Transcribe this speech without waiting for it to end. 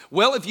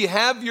Well, if you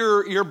have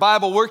your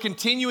Bible, we're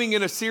continuing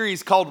in a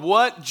series called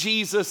What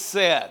Jesus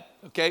Said,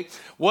 okay?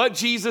 What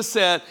Jesus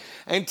Said.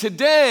 And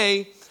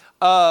today,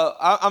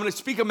 I'm going to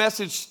speak a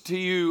message to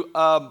you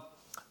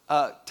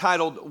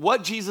titled,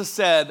 What Jesus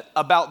Said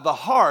About the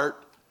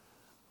Heart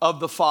of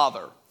the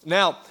Father.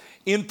 Now,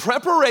 in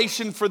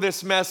preparation for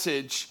this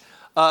message,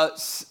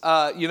 as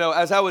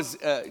I was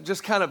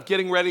just kind of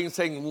getting ready and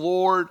saying,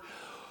 Lord,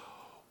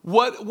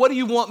 what do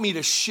you want me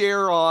to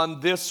share on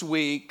this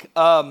week?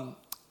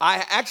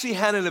 I actually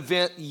had an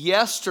event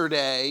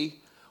yesterday,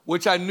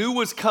 which I knew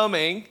was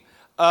coming,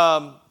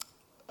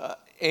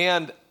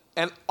 and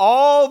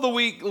all the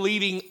week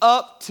leading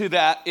up to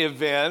that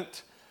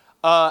event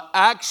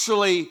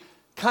actually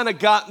kind of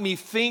got me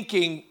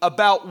thinking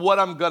about what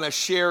I'm going to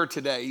share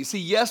today. You see,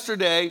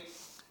 yesterday,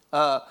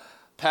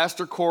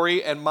 Pastor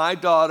Corey and my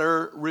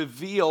daughter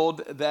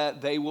revealed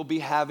that they will be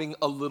having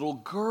a little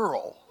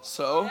girl.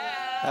 So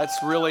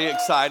that's really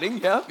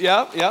exciting.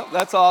 Yeah,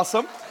 that's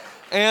awesome.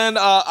 And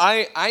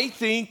I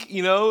think,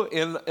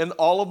 in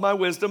all of my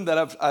wisdom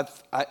that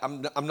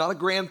I'm not a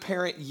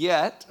grandparent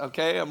yet,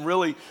 okay?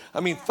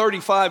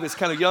 35 is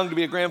kind of young to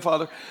be a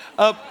grandfather.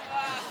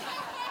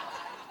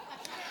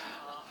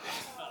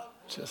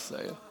 Just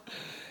saying.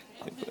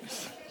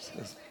 Anyways,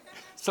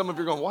 some of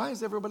you are going, why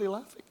is everybody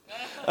laughing?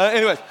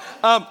 Anyways,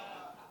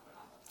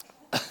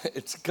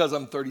 it's because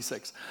I'm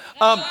 36.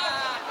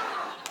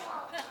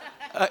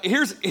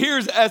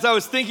 Here's as I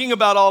was thinking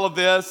about all of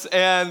this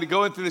and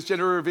going through this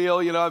gender reveal,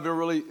 I've been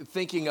really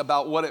thinking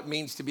about what it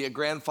means to be a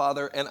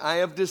grandfather, and I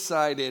have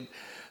decided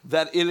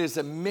that it is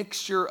a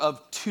mixture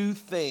of two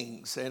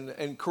things.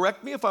 And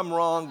correct me if I'm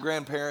wrong,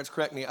 grandparents,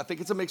 correct me. I think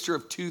it's a mixture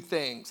of two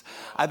things.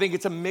 I think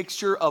it's a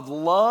mixture of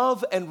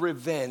love and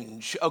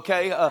revenge,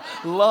 okay?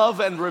 Love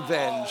and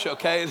revenge,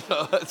 okay?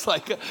 So it's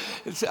like,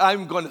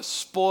 I'm going to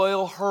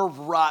spoil her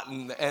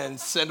rotten and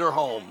send her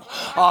home.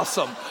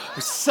 Awesome.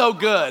 It's so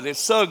good. It's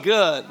so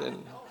good.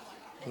 And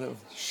I'm going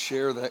to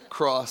share that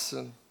cross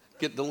and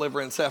get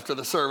deliverance after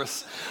the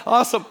service.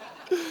 Awesome.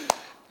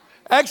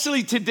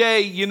 Actually,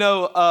 today,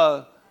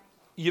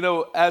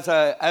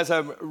 as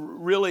I'm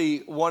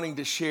really wanting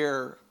to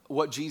share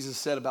what Jesus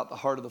said about the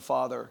heart of the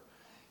Father,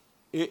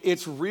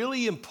 it's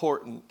really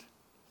important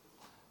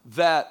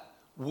that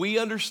we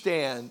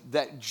understand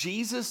that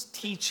Jesus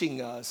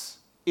teaching us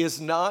is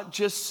not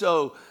just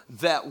so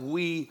that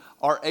we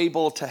are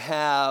able to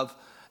have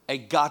a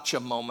gotcha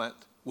moment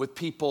with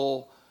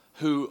people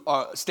who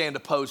stand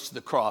opposed to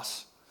the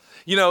cross.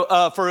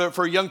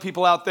 For young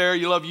people out there,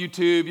 you love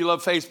YouTube, you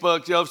love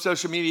Facebook, you love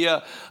social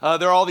media.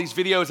 There are all these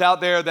videos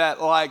out there that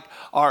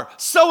are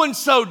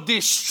so-and-so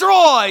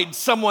destroyed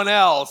someone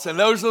else. And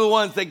those are the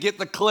ones that get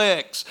the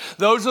clicks.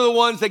 Those are the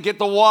ones that get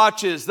the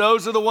watches.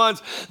 Those are the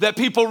ones that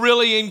people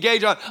really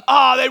engage on.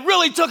 They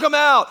really took them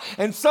out.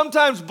 And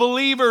sometimes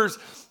believers,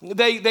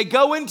 they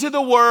go into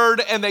the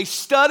Word and they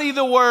study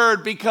the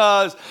Word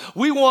because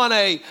we want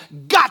a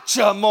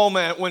gotcha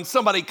moment when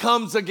somebody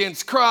comes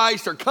against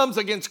Christ or comes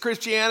against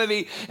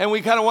Christianity, and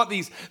we kind of want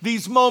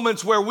these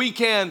moments where we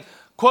can,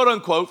 quote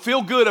unquote,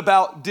 feel good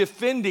about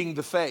defending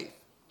the faith.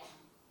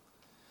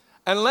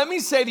 And let me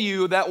say to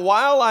you that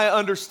while I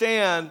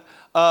understand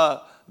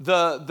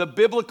the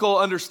biblical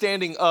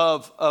understanding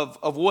of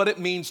what it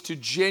means to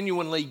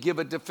genuinely give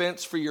a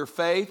defense for your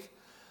faith,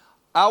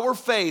 our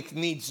faith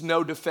needs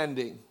no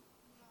defending,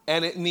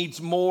 and it needs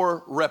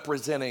more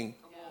representing.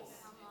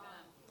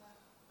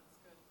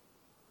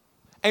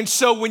 And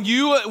so when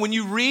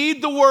you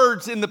read the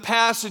words in the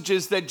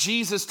passages that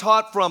Jesus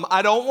taught from,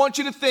 I don't want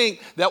you to think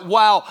that,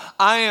 wow,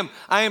 I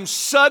am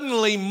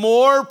suddenly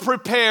more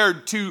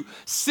prepared to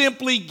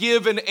simply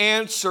give an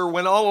answer,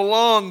 when all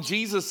along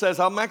Jesus says,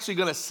 I'm actually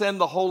going to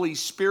send the Holy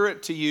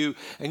Spirit to you,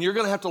 and you're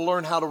going to have to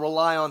learn how to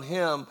rely on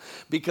Him,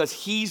 because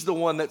He's the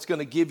one that's going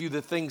to give you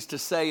the things to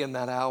say in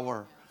that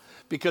hour.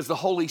 Because the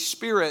Holy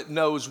Spirit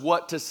knows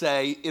what to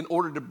say in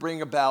order to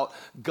bring about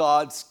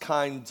God's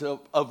kinds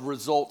of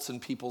results in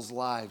people's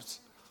lives.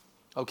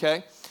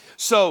 Okay?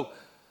 So,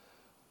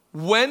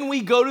 when we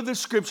go to the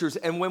Scriptures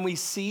and when we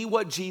see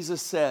what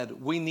Jesus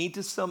said, we need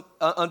to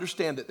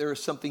understand that there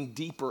is something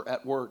deeper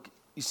at work.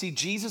 You see,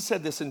 Jesus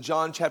said this in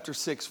John chapter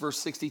 6, verse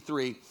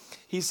 63.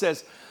 He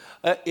says,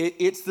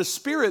 it's the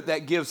Spirit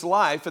that gives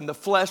life, and the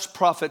flesh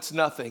profits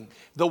nothing.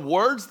 The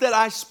words that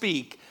I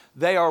speak,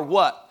 they are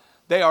what?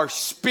 They are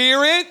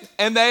spirit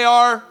and they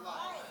are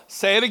life.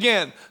 Say it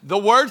again. The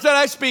words that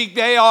I speak,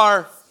 they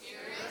are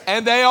spirit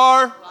and they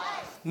are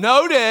life.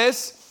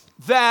 Notice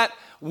that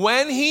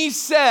when he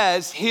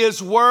says his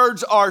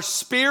words are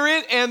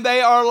spirit and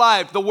they are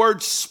life, the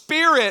word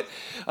spirit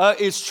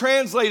is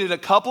translated a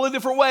couple of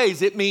different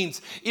ways. It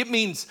means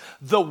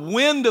the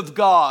wind of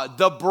God,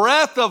 the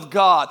breath of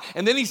God.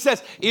 And then he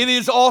says it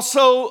is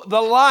also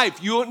the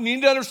life. You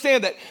need to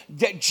understand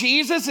that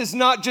Jesus is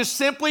not just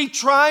simply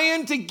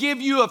trying to give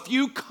you a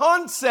few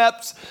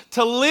concepts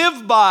to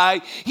live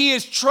by. He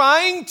is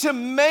trying to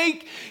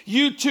make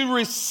you to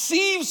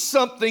receive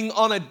something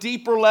on a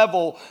deeper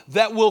level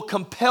that will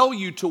compel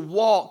you to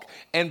walk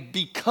and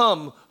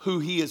become who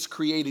he has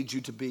created you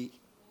to be.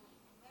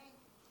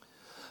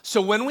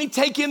 So when we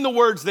take in the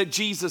words that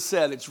Jesus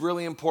said, it's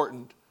really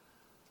important.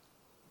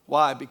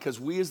 Why?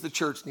 Because we as the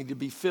church need to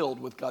be filled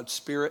with God's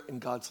Spirit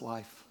and God's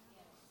life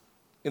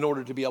in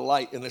order to be a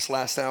light in this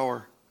last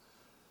hour.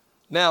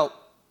 Now,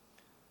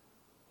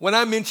 when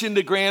I mentioned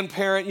a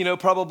grandparent,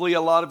 probably a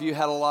lot of you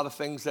had a lot of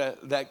things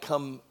that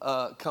come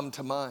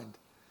to mind.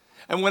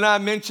 And when I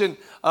mention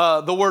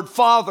the word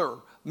father,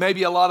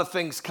 maybe a lot of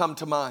things come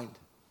to mind.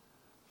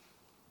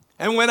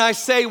 And when I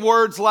say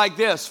words like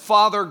this,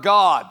 Father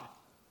God,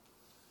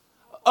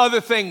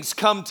 other things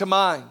come to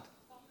mind.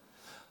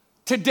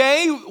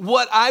 Today,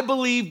 what I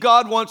believe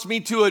God wants me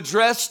to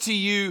address to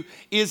you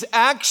is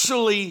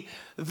actually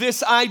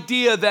this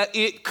idea that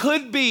it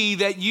could be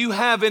that you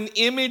have an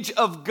image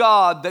of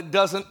God that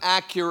doesn't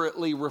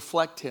accurately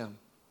reflect Him.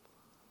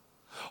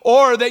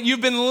 Or that you've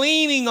been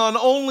leaning on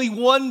only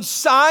one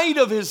side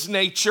of His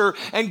nature,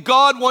 and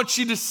God wants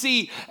you to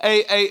see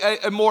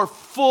a more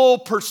full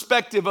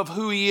perspective of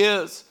who He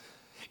is.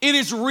 It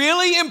is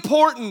really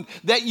important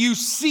that you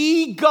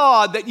see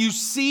God, that you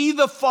see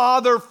the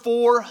Father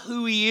for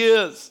who He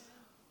is.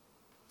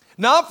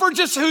 Not for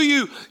just who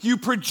you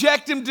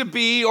project Him to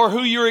be or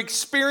who your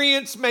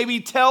experience maybe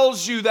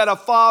tells you that a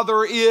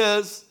father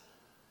is.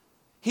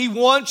 He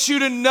wants you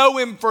to know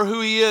Him for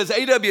who He is.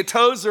 A.W.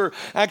 Tozer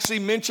actually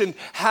mentioned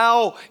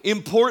how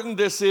important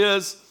this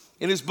is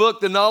in his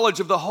book, The Knowledge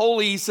of the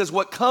Holy. He says,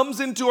 what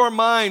comes into our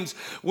minds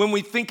when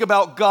we think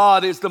about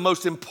God is the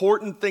most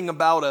important thing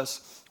about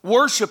us.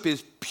 Worship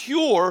is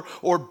pure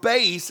or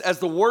base as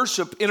the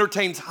worship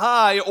entertains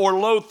high or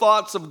low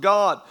thoughts of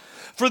God.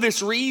 For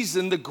this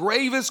reason, the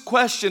gravest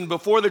question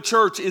before the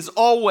church is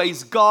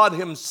always God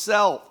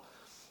Himself.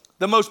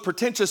 The most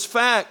pretentious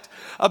fact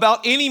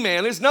about any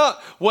man is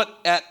not what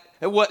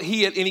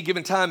he at any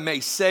given time may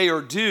say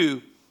or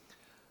do,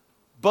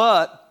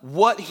 but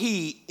what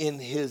he in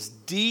his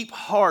deep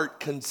heart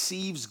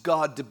conceives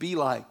God to be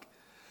like.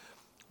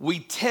 We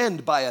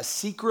tend by a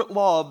secret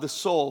law of the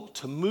soul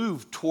to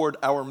move toward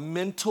our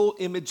mental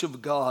image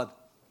of God.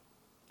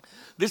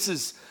 This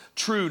is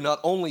true not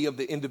only of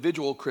the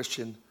individual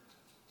Christian,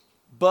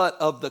 but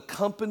of the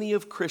company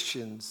of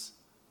Christians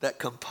that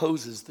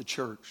composes the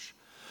church.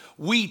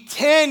 We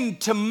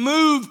tend to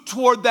move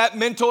toward that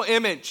mental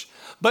image.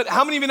 But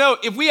how many of you know,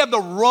 if we have the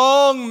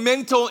wrong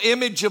mental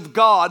image of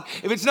God,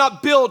 if it's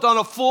not built on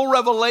a full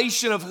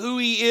revelation of who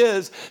He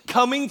is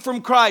coming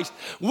from Christ,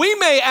 we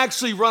may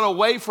actually run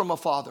away from a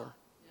father.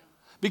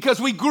 Because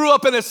we grew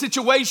up in a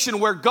situation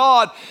where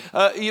God,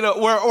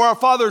 where our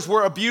fathers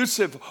were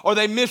abusive or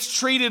they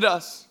mistreated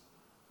us.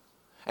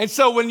 And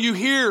so when you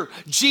hear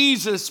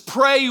Jesus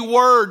pray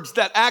words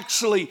that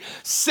actually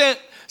sent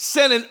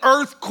an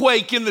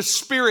earthquake in the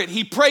spirit.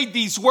 He prayed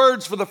these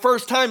words for the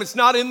first time. It's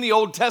not in the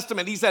Old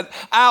Testament. He said,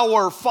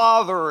 "Our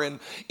Father," and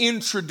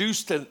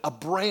introduced a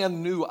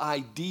brand new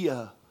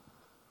idea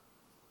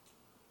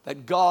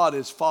that God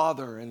is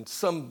Father. And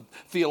some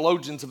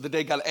theologians of the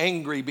day got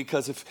angry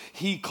because if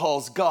he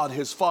calls God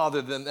his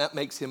Father, then that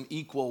makes him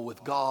equal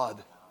with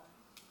God.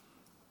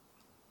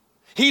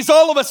 He's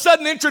all of a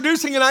sudden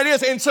introducing an idea.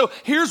 And so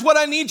here's what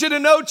I need you to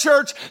know,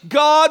 church.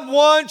 God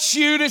wants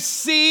you to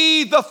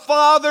see the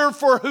Father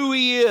for who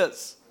He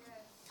is.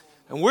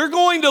 And we're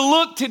going to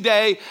look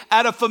today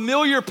at a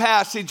familiar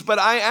passage, but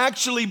I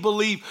actually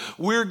believe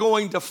we're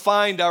going to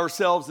find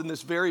ourselves in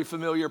this very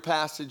familiar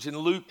passage in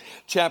Luke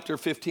chapter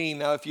 15.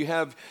 Now, if you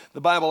have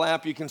the Bible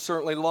app, you can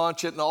certainly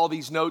launch it, and all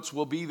these notes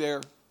will be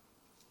there.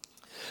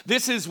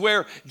 This is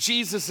where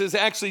Jesus is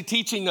actually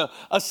teaching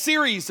a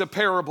series of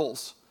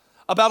parables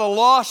about a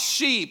lost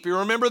sheep. You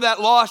remember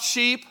that lost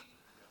sheep?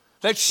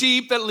 That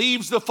sheep that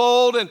leaves the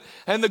fold,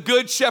 and the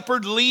good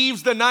shepherd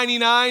leaves the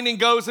 99 and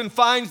goes and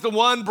finds the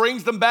one,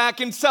 brings them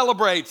back and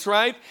celebrates,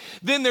 right?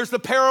 Then there's the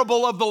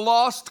parable of the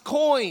lost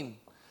coin.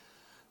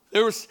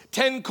 There was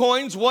 10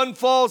 coins, one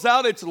falls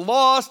out, it's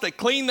lost, they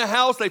clean the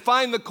house, they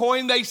find the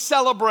coin, they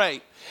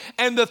celebrate.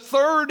 And the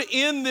third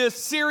in this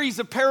series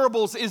of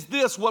parables is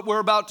this, what we're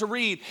about to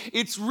read.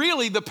 It's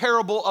really the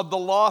parable of the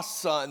lost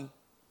son.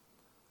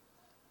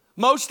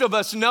 Most of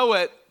us know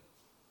it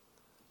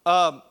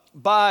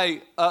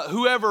by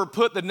whoever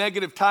put the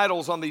negative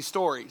titles on these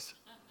stories.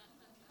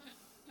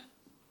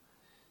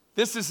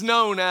 This is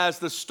known as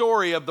the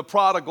story of the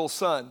prodigal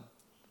son.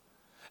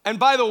 And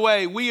by the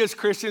way, we as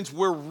Christians,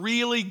 we're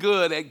really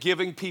good at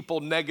giving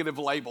people negative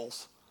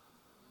labels.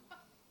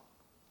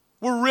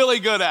 We're really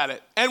good at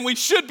it. And we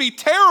should be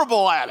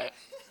terrible at it.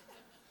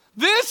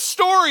 This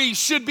story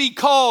should be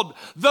called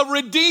The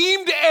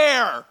Redeemed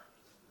Heir.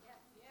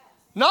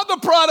 Not the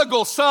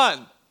prodigal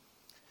son.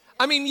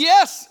 I mean,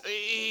 yes,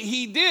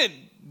 he did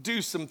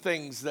do some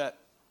things that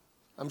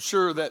I'm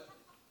sure that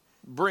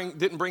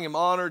didn't bring him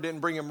honor,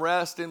 didn't bring him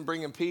rest, didn't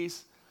bring him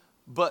peace.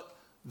 But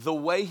the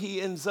way he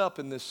ends up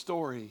in this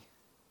story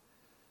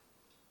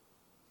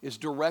is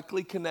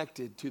directly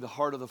connected to the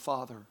heart of the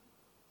Father.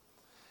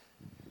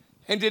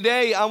 And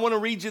today I want to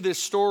read you this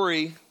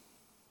story,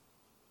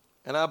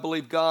 and I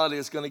believe God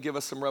is going to give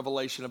us some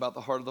revelation about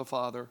the heart of the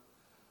Father.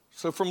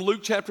 So from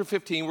Luke chapter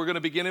 15, we're going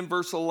to begin in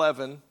verse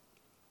 11.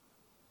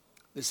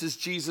 This is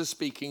Jesus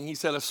speaking. He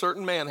said, a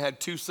certain man had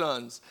 2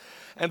 sons,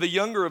 and the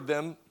younger of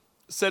them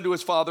said to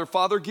his father,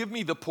 Father, give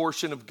me the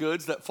portion of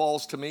goods that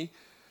falls to me.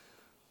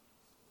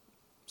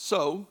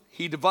 So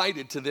he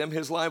divided to them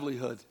his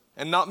livelihood.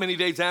 And not many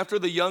days after,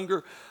 the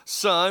younger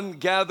son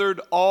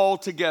gathered all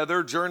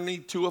together,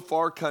 journeyed to a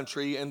far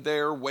country, and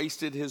there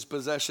wasted his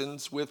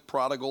possessions with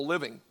prodigal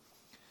living.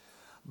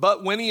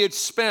 But when he had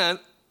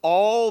spent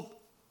all,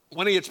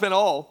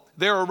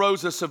 there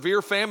arose a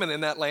severe famine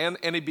in that land,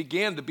 and he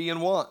began to be in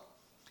want.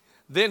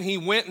 Then he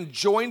went and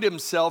joined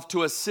himself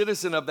to a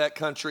citizen of that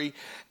country,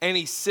 and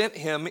he sent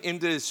him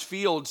into his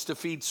fields to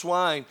feed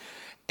swine.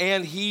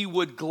 And he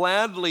would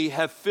gladly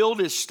have filled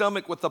his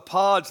stomach with the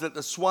pods that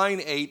the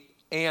swine ate,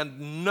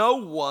 and no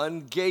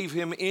one gave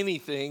him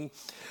anything.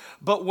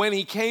 But when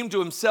he came to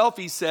himself,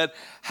 he said,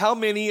 how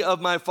many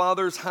of my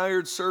father's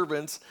hired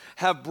servants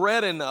have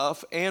bread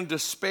enough and to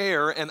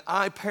spare, and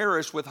I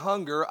perish with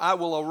hunger? I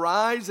will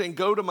arise and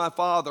go to my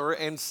father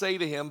and say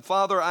to him,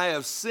 Father, I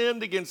have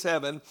sinned against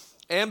heaven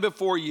and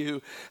before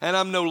you, and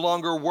I'm no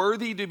longer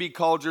worthy to be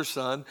called your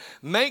son.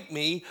 Make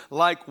me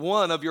like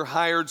one of your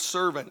hired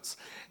servants.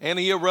 And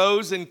he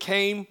arose and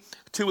came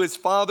to his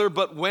father,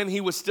 but when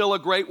he was still a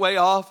great way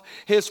off,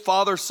 his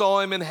father saw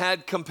him and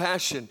had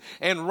compassion,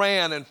 and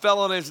ran and fell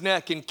on his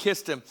neck and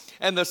kissed him.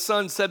 And the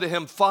son said to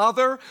him,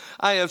 Father,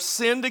 I have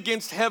sinned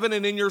against heaven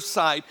and in your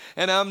sight,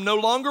 and I'm no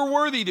longer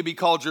worthy to be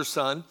called your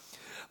son.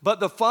 But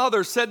the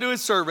father said to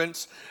his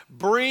servants,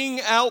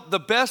 bring out the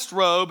best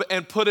robe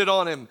and put it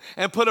on him,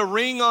 and put a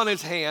ring on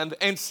his hand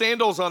and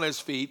sandals on his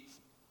feet,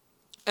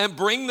 and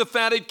bring the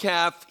fatted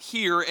calf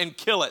here and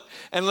kill it,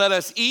 and let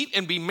us eat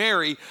and be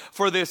merry.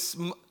 For this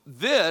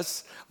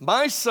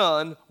my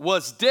son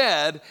was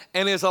dead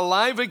and is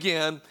alive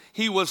again.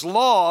 He was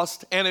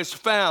lost and is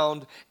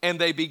found, and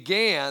they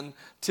began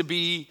to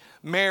be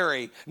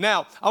merry.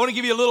 Now, I want to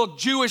give you a little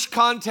Jewish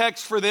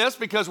context for this,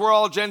 because we're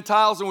all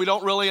Gentiles and we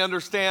don't really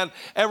understand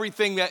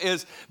everything that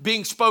is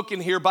being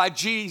spoken here by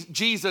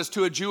Jesus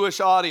to a Jewish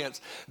audience.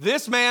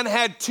 This man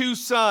had 2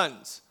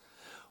 sons.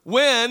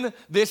 When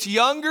this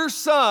younger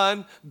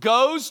son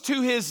goes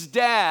to his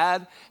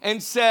dad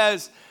and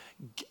says,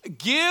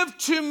 give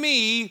to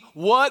me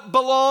what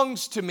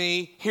belongs to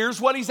me, here's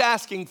what he's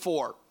asking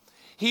for.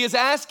 He is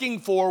asking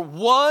for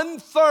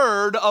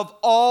 1/3 of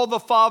all the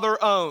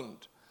father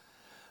owned.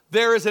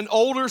 There is an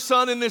older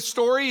son in this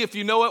story, if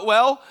you know it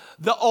well.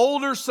 The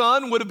older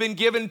son would have been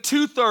given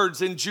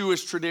 2/3 in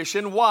Jewish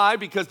tradition. Why?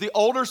 Because the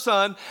older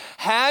son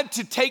had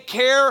to take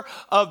care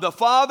of the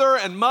father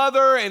and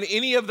mother and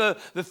any of the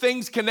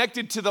things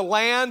connected to the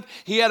land.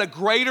 He had a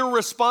greater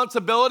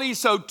responsibility.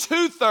 So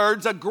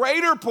 2/3, a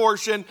greater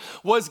portion,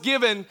 was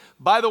given,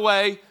 by the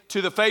way,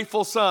 to the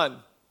faithful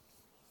son.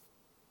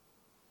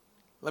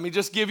 Let me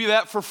just give you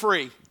that for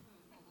free.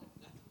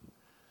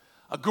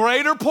 A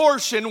greater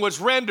portion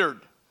was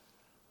rendered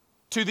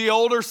to the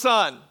older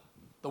son,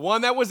 the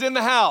one that was in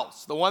the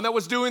house, the one that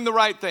was doing the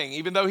right thing,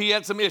 even though he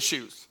had some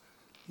issues.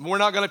 We're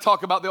not going to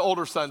talk about the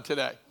older son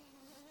today.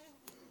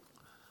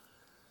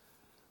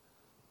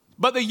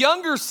 But the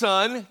younger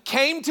son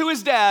came to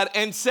his dad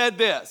and said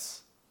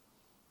this,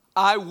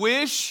 I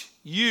wish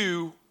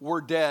you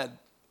were dead.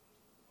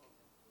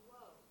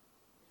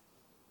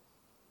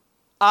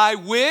 I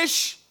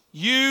wish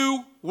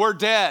you were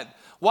dead.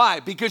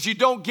 Why? Because you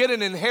don't get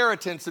an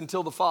inheritance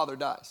until the father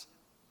dies.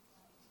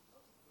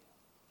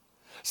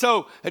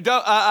 So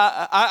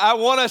I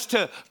want us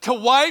to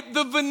wipe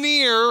the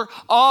veneer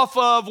off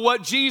of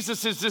what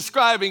Jesus is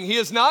describing. He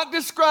is not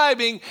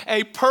describing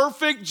a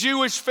perfect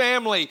Jewish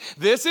family.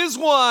 This is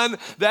one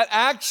that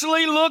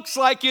actually looks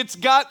like it's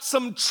got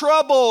some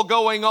trouble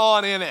going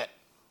on in it.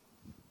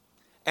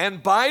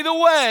 And by the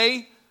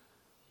way,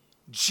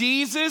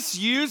 Jesus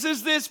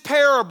uses this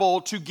parable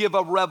to give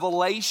a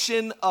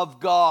revelation of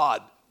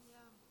God.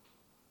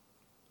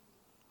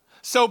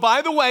 So,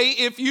 by the way,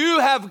 if you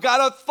have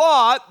got a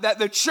thought that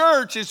the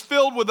church is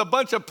filled with a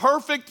bunch of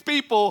perfect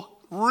people,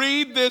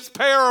 read this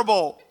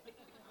parable.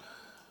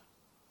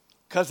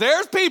 Because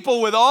there's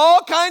people with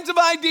all kinds of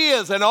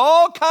ideas and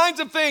all kinds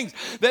of things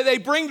that they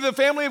bring to the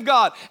family of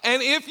God.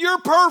 And if you're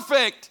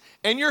perfect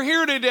and you're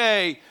here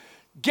today,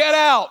 get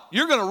out.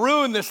 You're going to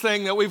ruin this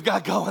thing that we've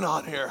got going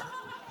on here.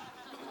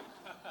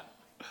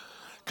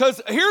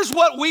 Because here's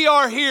what we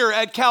are here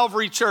at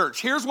Calvary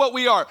Church. Here's what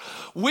we are.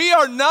 We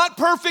are not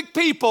perfect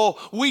people.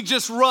 We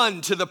just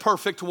run to the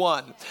perfect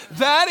one.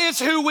 That is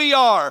who we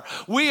are.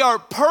 We are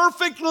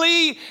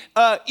perfectly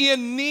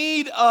in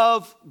need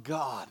of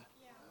God.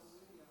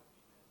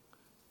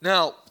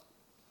 Now,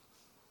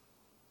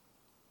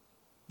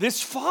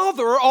 this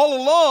father all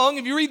along,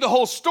 if you read the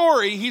whole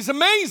story, he's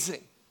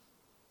amazing.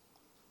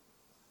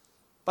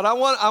 But I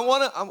want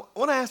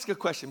to ask a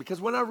question,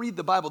 because when I read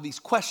the Bible, these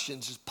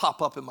questions just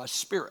pop up in my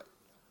spirit.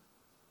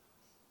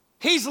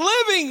 He's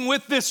living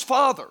with this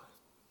father.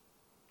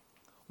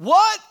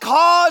 What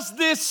caused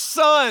this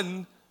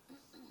son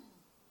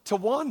to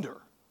wander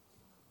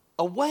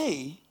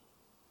away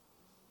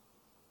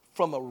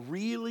from a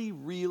really,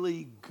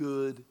 really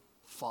good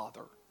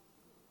father?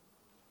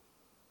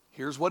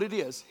 Here's what it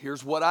is.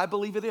 Here's what I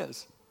believe it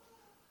is.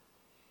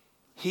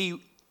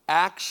 He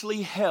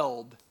actually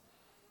held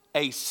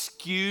a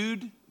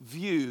skewed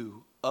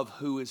view of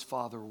who his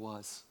father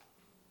was.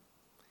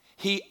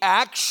 He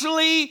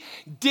actually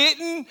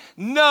didn't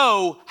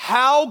know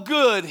how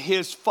good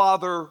his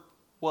father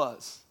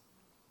was,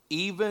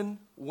 even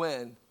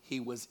when he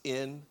was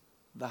in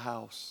the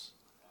house.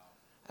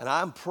 And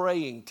I'm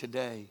praying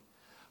today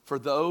for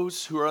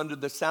those who are under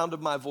the sound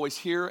of my voice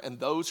here and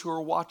those who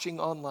are watching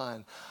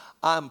online.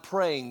 I'm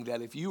praying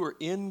that if you are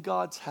in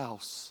God's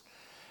house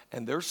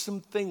and there's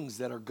some things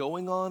that are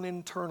going on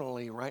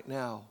internally right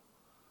now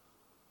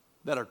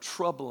that are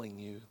troubling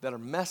you, that are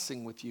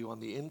messing with you on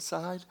the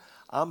inside,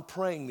 I'm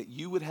praying that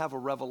you would have a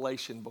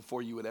revelation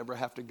before you would ever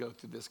have to go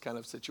through this kind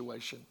of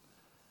situation.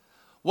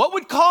 What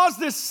would cause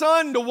this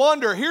son to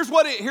wonder? Here's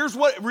what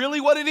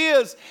it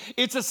is.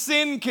 It's a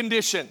sin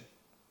condition.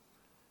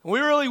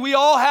 We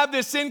all have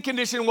this sin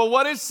condition. Well,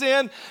 what is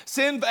sin?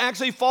 Sin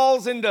actually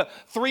falls into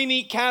three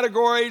neat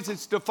categories.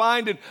 It's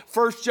defined in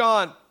 1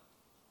 John.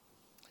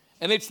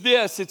 And it's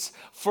this. It's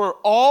for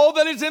all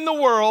that is in the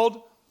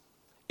world.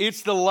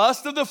 It's the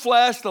lust of the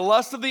flesh, the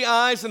lust of the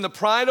eyes, and the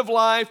pride of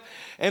life.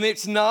 And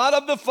it's not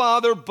of the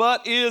Father,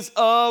 but is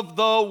of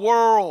the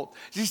world.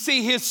 You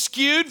see, his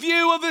skewed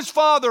view of his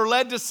father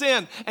led to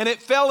sin. And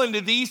it fell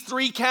into these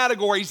three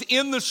categories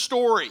in the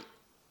story.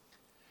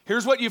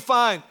 Here's what you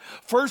find.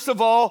 First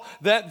of all,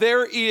 that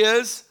there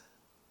is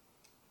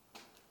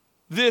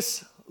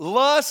this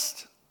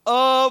lust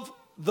of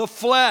the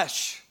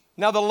flesh.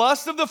 Now, the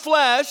lust of the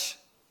flesh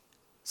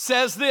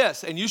says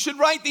this, and you should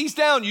write these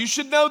down. You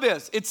should know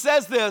this. It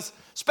says this,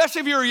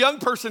 especially if you're a young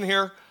person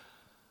here,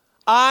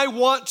 I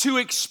want to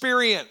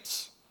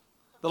experience.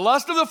 The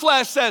lust of the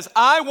flesh says,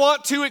 I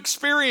want to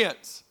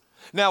experience.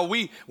 Now,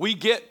 we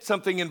get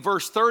something in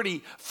verse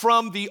 30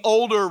 from the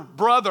older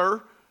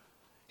brother.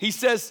 He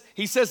says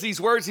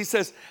these words. He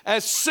says,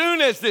 as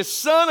soon as this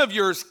son of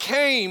yours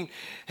came,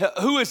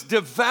 who has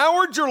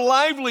devoured your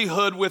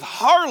livelihood with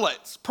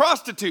harlots,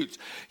 prostitutes,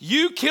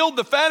 you killed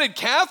the fatted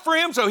calf for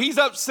him. So he's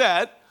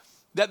upset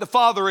that the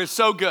father is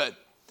so good.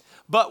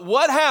 But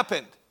what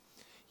happened?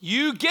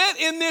 You get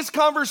in this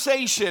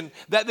conversation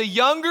that the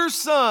younger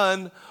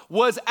son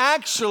was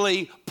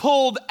actually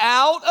pulled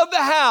out of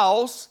the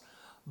house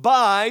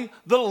by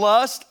the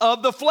lust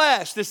of the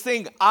flesh. This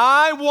thing,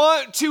 I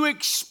want to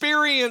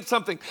experience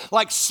something.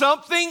 Like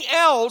something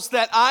else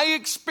that I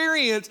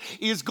experience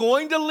is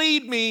going to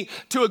lead me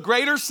to a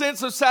greater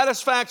sense of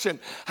satisfaction.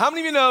 How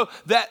many of you know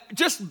that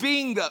just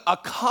being a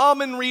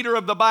common reader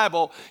of the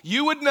Bible,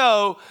 you would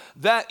know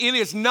that it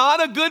is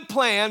not a good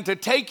plan to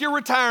take your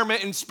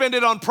retirement and spend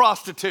it on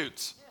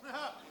prostitutes?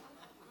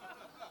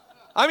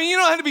 I mean, you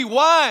don't have to be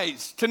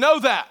wise to know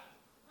that.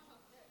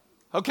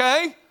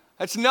 Okay?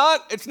 It's not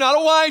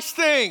a wise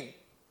thing.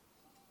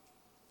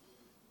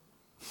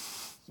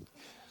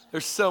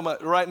 There's so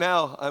much. Right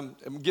now,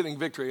 I'm getting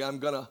victory. I'm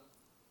gonna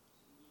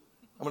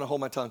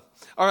hold my tongue.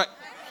 All right.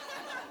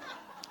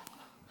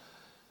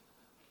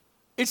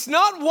 It's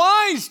not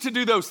wise to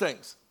do those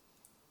things.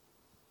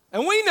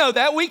 And we know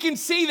that. We can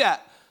see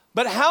that.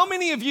 But how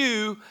many of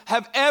you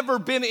have ever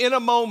been in a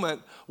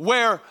moment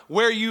where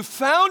you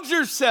found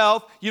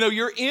yourself,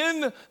 you're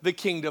in the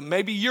kingdom,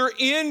 maybe you're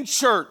in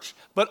church,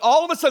 but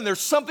all of a sudden there's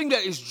something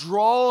that is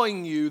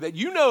drawing you that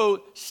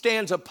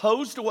stands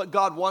opposed to what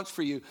God wants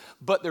for you,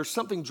 but there's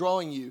something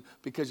drawing you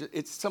because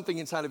it's something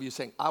inside of you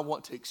saying, I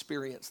want to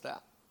experience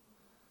that.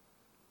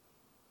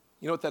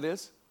 You know what that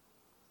is?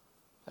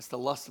 That's the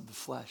lust of the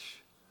flesh.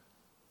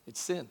 It's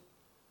sin.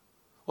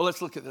 Well,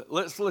 let's look at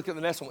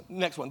the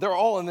next one. They're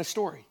all in this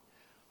story.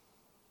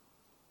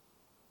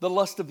 The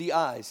lust of the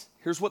eyes.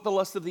 Here's what the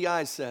lust of the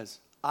eyes says.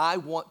 I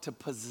want to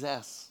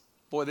possess.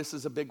 Boy, this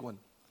is a big one.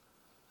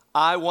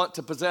 I want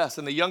to possess.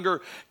 And the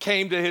younger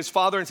came to his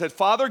father and said,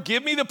 Father,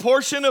 give me the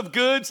portion of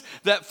goods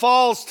that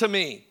falls to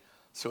me.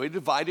 So he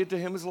divided to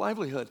him his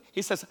livelihood.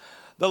 He says,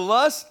 the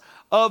lust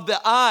of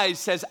the eyes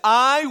says,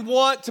 I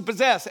want to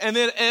possess. And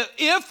then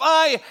if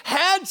I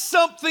had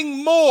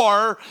something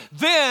more,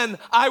 then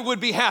I would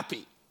be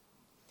happy.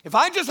 If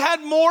I just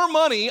had more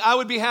money, I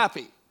would be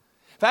happy.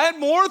 If I had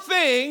more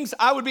things,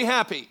 I would be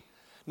happy.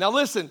 Now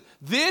listen,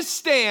 this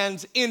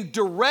stands in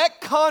direct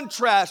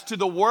contrast to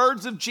the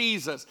words of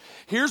Jesus.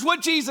 Here's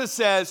what Jesus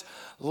says,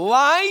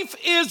 life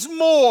is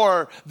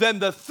more than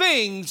the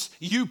things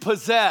you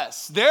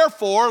possess.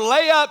 Therefore,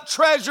 lay up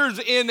treasures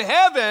in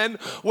heaven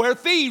where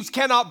thieves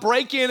cannot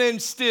break in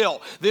and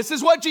steal. This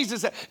is what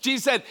Jesus said.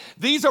 Jesus said,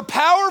 these are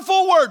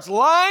powerful words.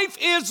 Life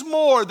is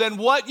more than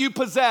what you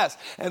possess.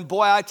 And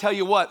boy, I tell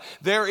you what,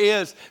 there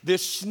is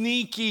this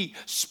sneaky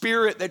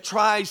spirit that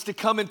tries to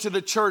come into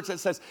the church that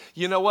says,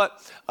 you know what,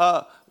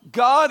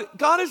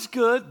 God is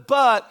good,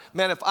 but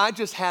man, if I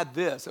just had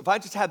this, if I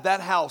just had that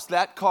house,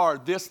 that car,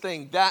 this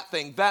thing, that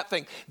thing,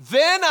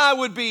 then I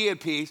would be at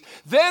peace.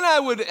 Then I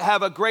would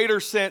have a greater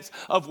sense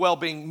of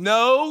well-being.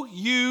 No,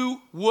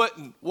 you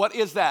wouldn't. What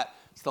is that?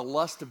 It's the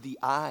lust of the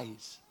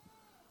eyes.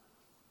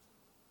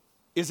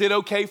 Is it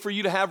okay for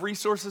you to have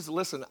resources?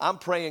 Listen, I'm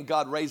praying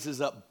God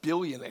raises up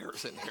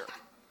billionaires in here.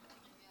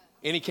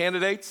 Any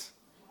candidates?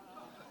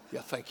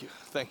 Yeah, thank you.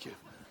 Thank you.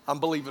 I'm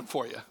believing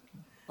for you.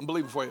 I'm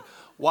believing for you.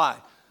 Why?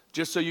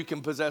 Just so you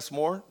can possess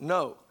more?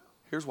 No.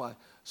 Here's why.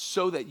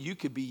 So that you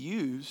could be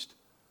used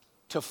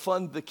to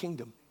fund the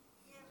kingdom.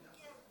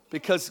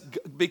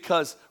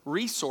 Because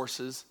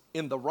resources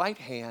in the right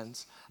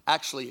hands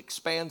actually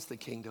expands the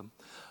kingdom.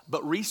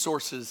 But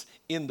resources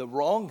in the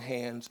wrong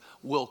hands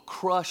will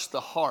crush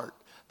the heart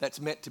that's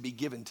meant to be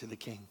given to the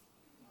king.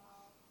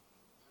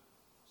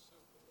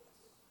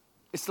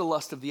 It's the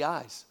lust of the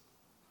eyes.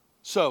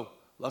 So,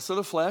 lust of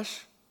the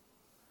flesh,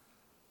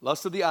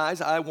 lust of the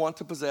eyes, I want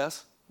to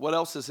possess. What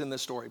else is in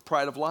this story?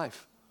 Pride of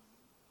life.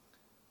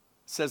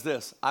 It says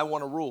this, I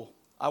want to rule.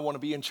 I want to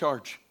be in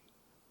charge.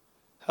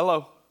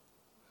 Hello.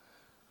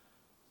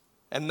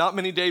 And not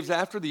many days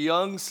after, the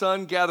young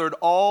son gathered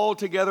all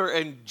together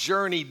and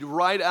journeyed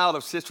right out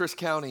of Citrus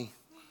County.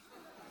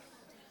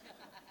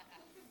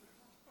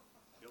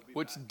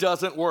 Which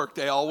doesn't work.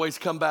 They always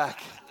come back.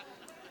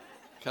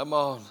 Come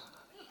on.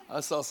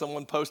 I saw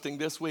someone posting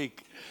this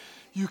week,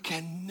 you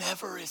can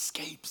never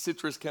escape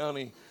Citrus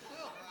County.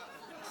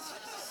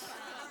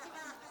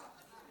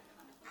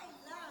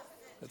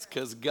 That's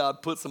because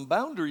God put some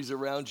boundaries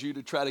around you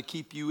to try to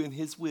keep you in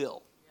his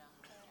will.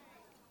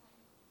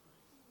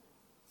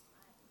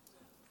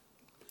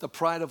 The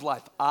pride of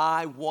life.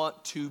 I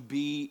want to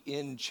be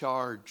in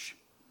charge.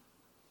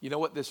 You know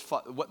what this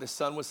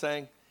son was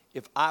saying?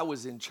 If I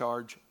was in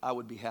charge, I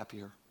would be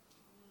happier.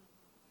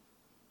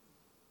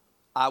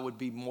 I would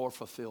be more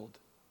fulfilled.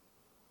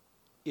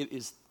 It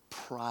is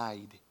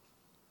pride.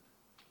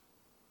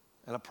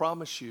 And I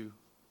promise you,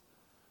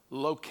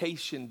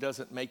 location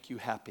doesn't make you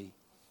happy.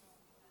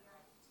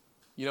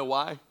 You know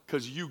why?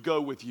 Because you go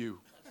with you.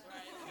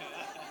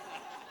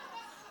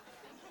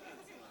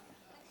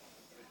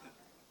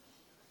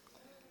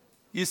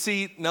 You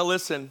see, now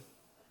listen,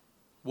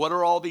 what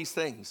are all these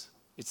things?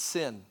 It's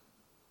sin.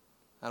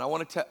 And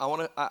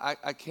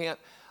I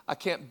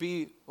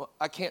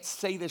can't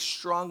say this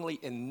strongly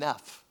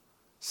enough.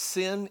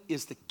 Sin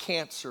is the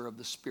cancer of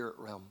the spirit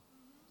realm.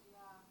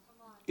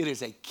 It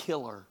is a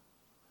killer.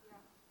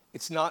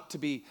 It's not to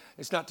be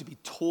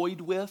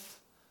toyed with.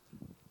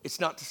 It's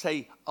not to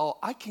say, oh,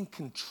 I can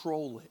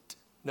control it.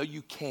 No,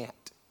 you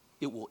can't.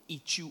 It will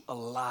eat you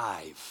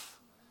alive.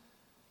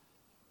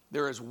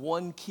 There is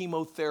one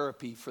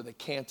chemotherapy for the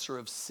cancer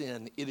of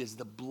sin. It is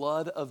the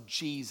blood of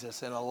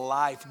Jesus and a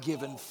life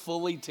given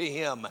fully to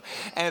him.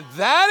 And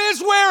that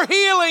is where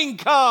healing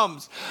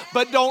comes.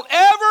 But don't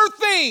ever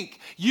think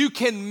you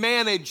can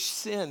manage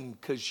sin,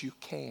 because you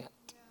can't.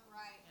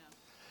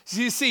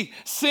 You see,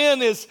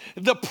 sin is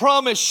the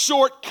promised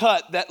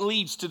shortcut that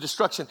leads to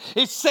destruction.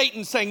 It's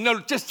Satan saying, no,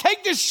 just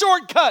take this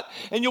shortcut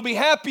and you'll be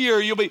happier.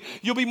 You'll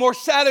be more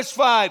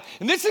satisfied.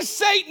 And this is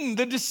Satan,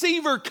 the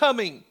deceiver,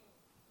 coming.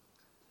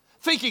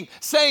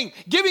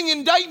 Giving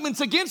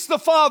indictments against the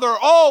Father,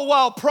 all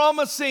while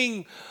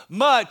promising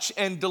much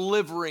and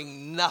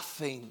delivering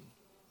nothing.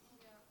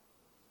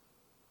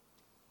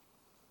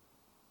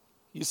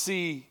 You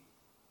see,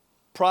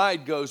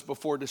 pride goes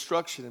before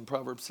destruction in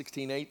Proverbs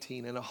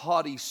 16:18, and a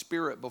haughty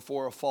spirit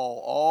before a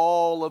fall.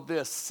 All of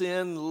this,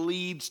 sin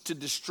leads to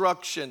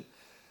destruction.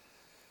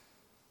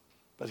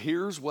 But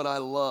here's what I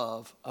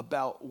love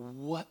about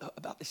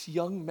this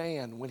young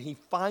man when he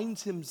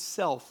finds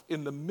himself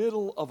in the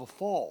middle of a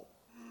fall.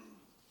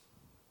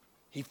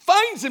 He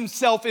finds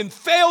himself in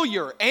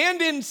failure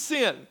and in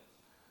sin.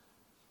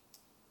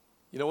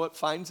 You know what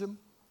finds him?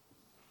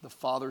 The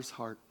Father's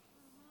heart.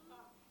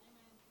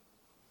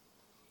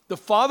 The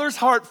Father's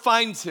heart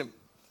finds him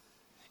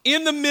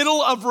in the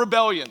middle of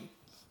rebellion.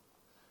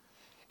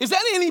 Is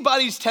that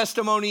anybody's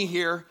testimony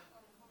here?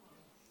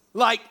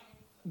 Like,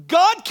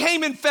 God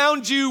came and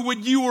found you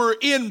when you were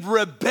in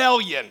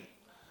rebellion.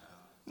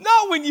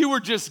 Not when you were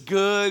just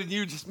good.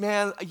 You just,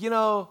 man,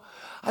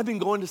 I've been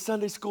going to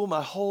Sunday school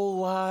my whole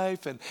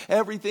life and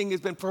everything has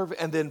been perfect.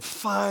 And then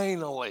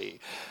finally,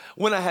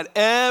 when I had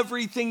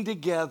everything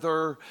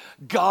together,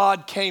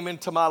 God came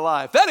into my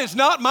life. That is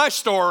not my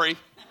story.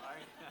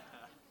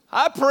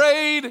 I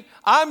prayed,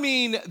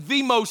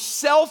 the most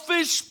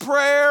selfish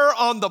prayer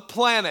on the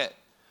planet.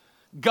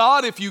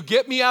 God, if you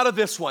get me out of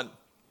this one.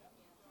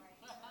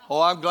 Oh,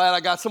 I'm glad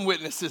I got some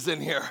witnesses in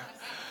here.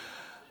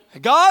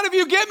 God, if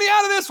you get me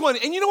out of this one.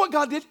 And you know what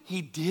God did?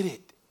 He did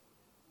it.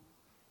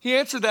 He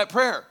answered that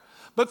prayer.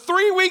 But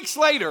 3 weeks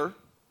later,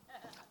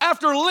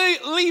 after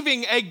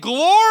leaving a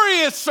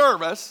glorious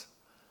service,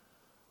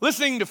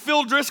 listening to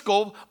Phil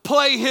Driscoll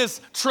play his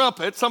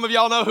trumpet, some of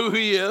y'all know who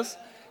he is,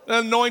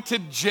 an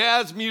anointed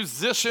jazz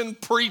musician,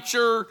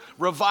 preacher,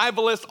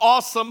 revivalist,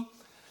 awesome.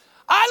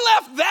 I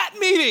left that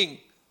meeting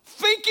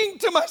thinking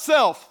to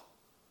myself,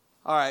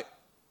 all right,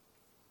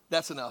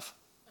 that's enough.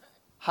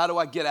 How do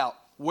I get out?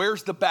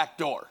 Where's the back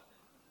door?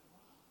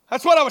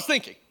 That's what I was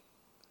thinking.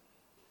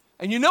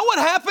 And you know what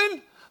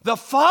happened? The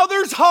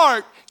Father's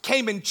heart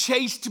came and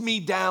chased me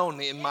down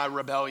in my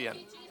rebellion.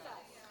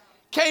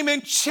 came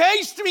and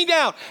chased me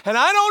down. And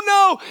I don't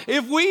know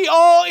if we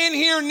all in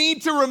here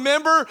need to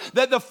remember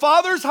that the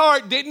Father's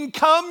heart didn't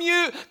come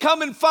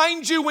and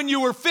find you when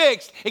you were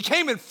fixed. It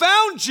came and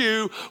found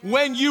you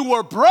when you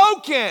were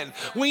broken.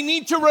 We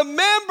need to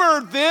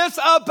remember this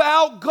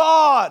about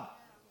God.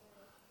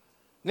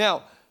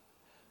 Now,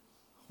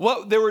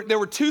 there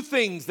were two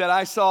things that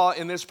I saw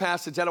in this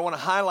passage that I want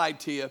to highlight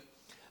to you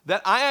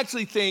that I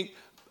actually think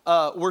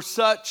were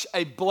such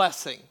a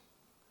blessing.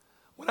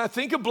 When I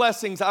think of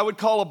blessings, I would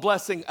call a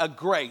blessing a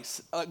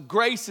grace.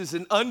 Grace is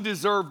an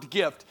undeserved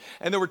gift.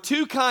 And there were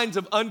two kinds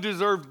of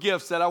undeserved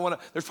gifts that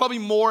there's probably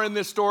more in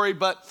this story,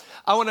 but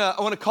I want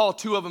to call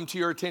two of them to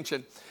your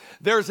attention.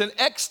 There's an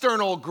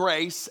external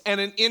grace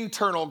and an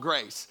internal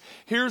grace.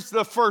 Here's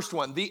the first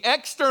one, the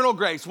external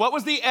grace. What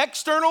was the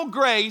external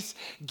grace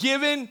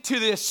given to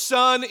this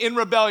son in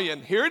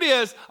rebellion? Here it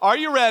is. Are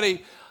you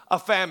ready? A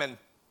famine.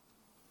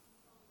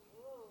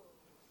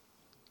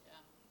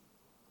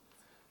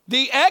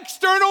 The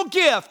external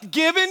gift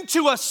given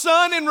to a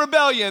son in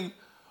rebellion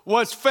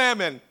was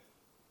famine.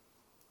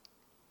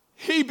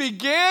 He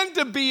began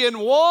to be in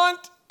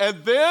want,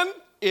 and then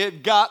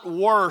it got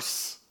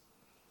worse.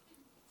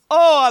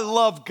 Oh, I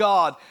love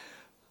God.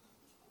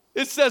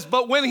 It says,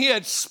 but when he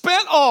had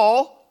spent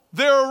all,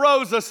 there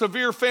arose a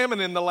severe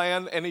famine in the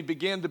land, and he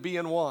began to be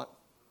in want.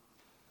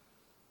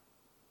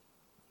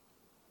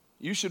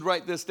 You should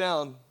write this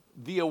down.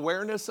 The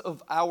awareness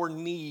of our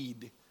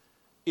need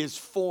is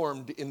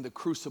formed in the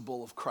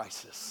crucible of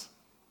crisis.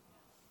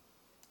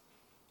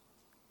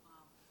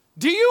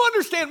 Do you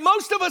understand?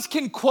 Most of us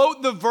can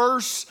quote the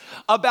verse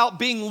about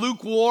being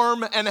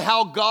lukewarm and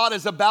how God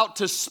is about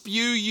to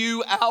spew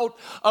you out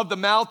of the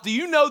mouth. Do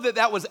you know that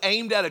that was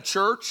aimed at a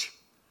church?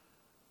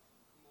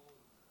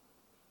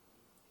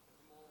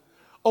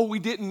 Oh, we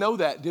didn't know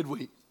that, did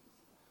we?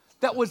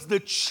 That was the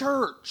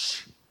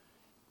church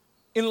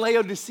in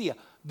Laodicea.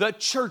 The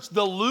church,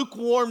 the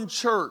lukewarm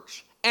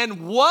church.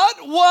 And what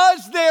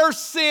was their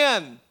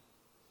sin?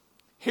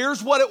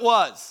 Here's what it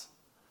was.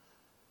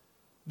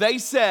 They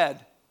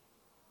said,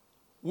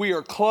 we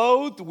are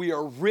clothed, we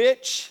are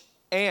rich,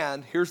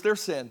 and here's their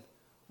sin.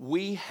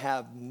 We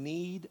have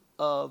need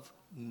of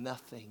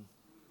nothing.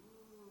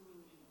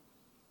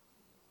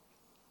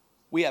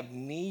 We have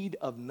need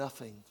of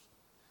nothing.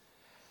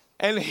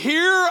 And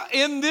here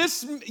in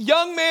this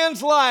young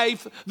man's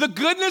life, the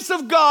goodness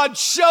of God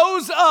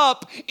shows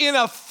up in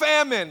a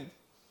famine.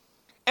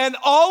 And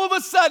all of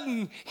a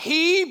sudden,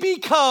 he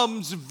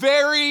becomes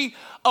very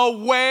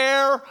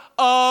aware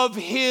of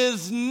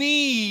his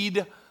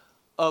need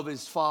of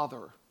his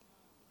father.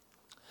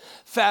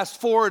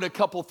 Fast forward a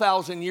couple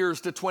thousand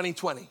years to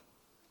 2020.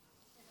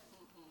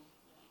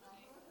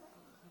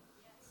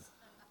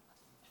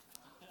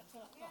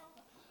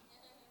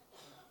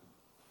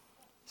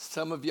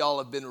 Some of y'all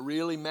have been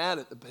really mad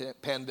at the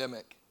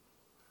pandemic.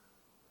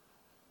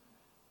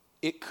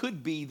 It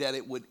could be that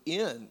it would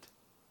end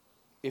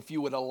if you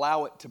would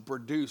allow it to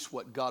produce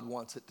what God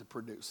wants it to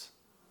produce.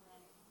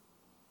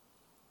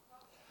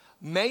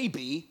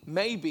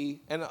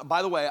 Maybe, and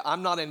by the way,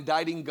 I'm not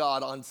indicting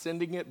God on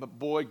sending it, but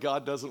boy,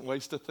 God doesn't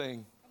waste a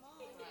thing.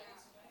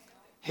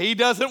 He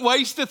doesn't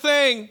waste a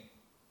thing.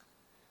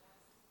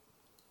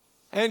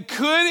 And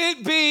could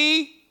it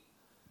be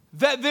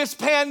that this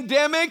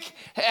pandemic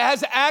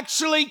has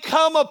actually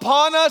come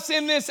upon us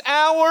in this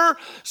hour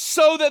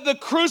so that the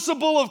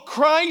crucible of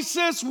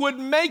crisis would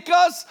make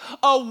us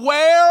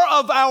aware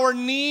of our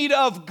need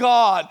of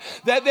God,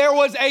 that there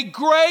was a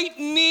great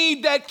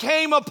need that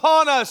came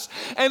upon us.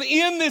 And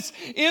in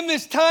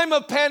this time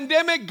of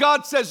pandemic,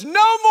 God says,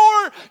 no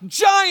more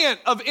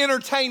giant of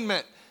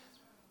entertainment.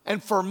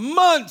 And for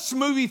months,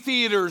 movie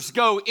theaters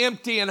go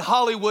empty and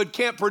Hollywood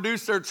can't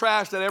produce their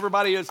trash that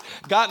everybody has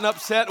gotten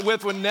upset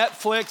with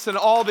Netflix and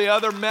all the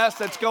other mess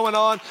that's going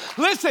on.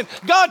 Listen,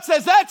 God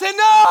says, that's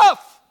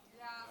enough.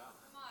 Yeah,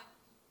 come on.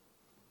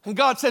 And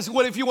God says,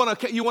 what if you want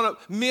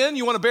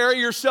to bury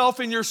yourself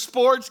in your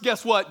sports?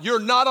 Guess what?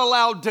 You're not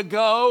allowed to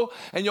go,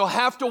 and you'll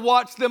have to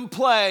watch them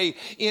play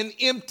in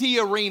empty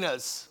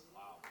arenas.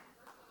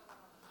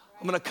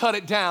 I'm going to cut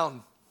it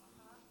down.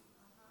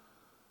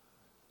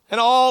 And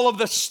all of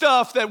the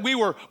stuff that we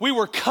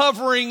were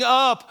covering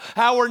up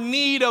our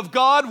need of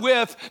God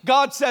with,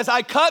 God says,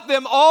 I cut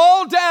them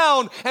all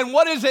down. And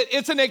what is it?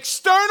 It's an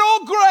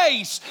external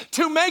grace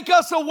to make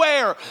us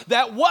aware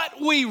that what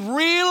we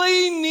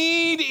really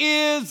need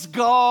is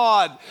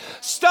God.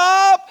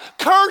 Stop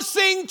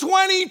cursing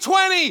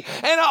 2020. And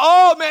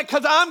oh man,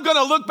 because I'm going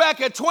to look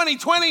back at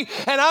 2020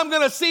 and I'm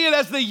going to see it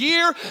as the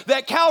year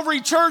that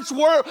Calvary Church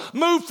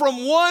moved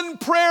from one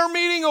prayer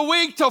meeting a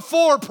week to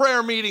 4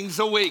 prayer meetings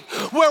a week,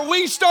 where where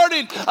we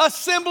started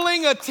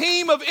assembling a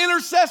team of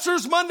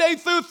intercessors Monday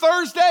through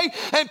Thursday,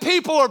 and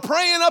people are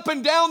praying up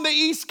and down the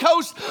East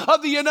Coast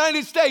of the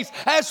United States,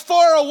 as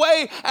far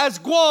away as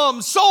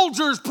Guam,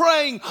 soldiers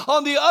praying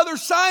on the other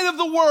side of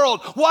the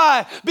world.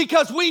 Why?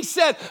 Because we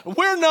said,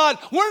 we're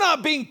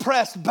not being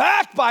pressed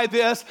back by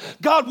this.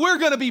 God, we're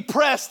going to be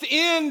pressed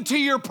into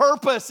your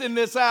purpose in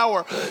this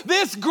hour.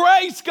 This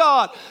grace,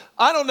 God,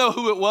 I don't know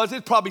who it was.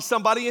 It's probably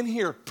somebody in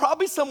here,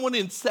 probably someone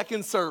in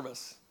second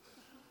service.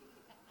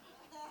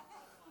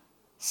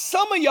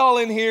 Some of y'all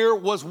in here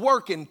was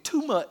working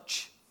too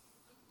much,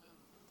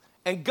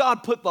 and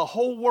God put the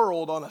whole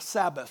world on a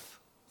Sabbath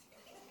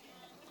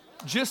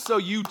just so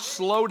you'd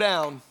slow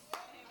down.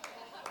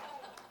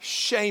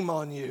 Shame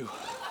on you.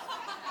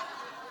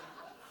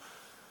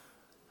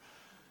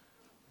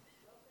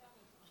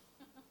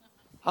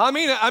 I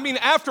mean,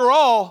 after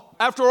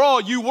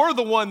all, you were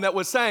the one that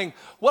was saying,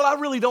 well, I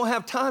really don't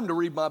have time to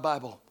read my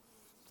Bible.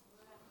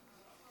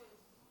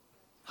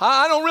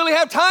 I don't really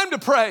have time to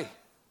pray.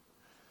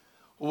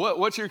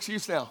 What's your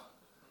excuse now?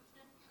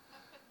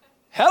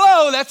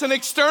 Hello, that's an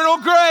external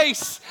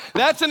grace.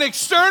 That's an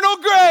external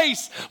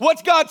grace.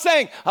 What's God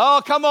saying?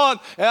 Oh, come on.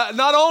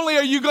 Not only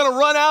are you going to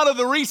run out of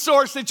the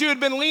resource that you had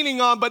been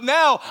leaning on, but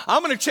now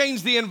I'm going to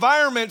change the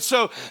environment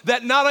so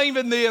that not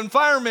even the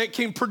environment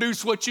can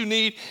produce what you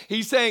need.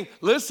 He's saying,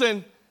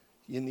 listen,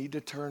 you need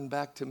to turn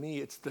back to me.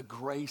 It's the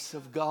grace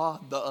of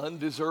God, the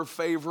undeserved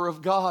favor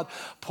of God,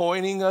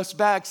 pointing us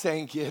back,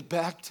 saying, get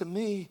back to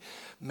me,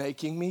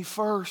 making me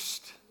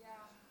first.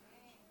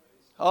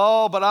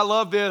 Oh, but I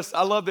love this.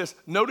 I love this.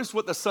 Notice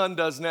what the son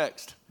does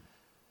next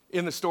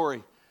in the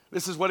story.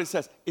 This is what it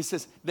says. It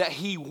says that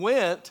he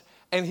went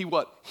and he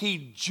what?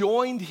 He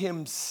joined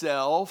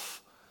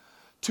himself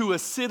to a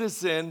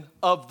citizen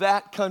of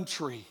that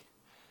country.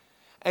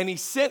 And he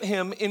sent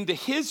him into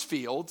his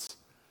fields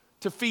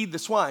to feed the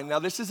swine. Now,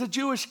 this is a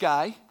Jewish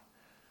guy.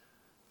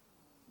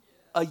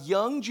 A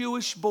young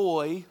Jewish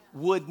boy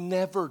would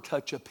never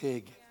touch a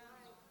pig.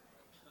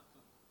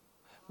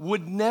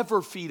 Would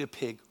never feed a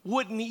pig,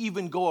 wouldn't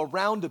even go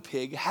around a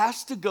pig,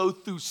 has to go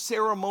through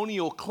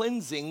ceremonial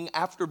cleansing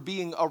after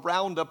being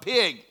around a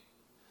pig.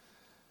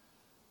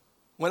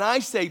 When I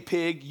say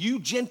pig, you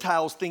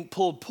Gentiles think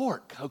pulled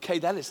pork, okay?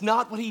 That is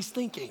not what he's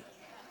thinking.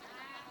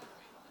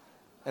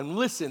 And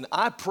listen,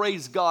 I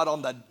praise God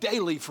on the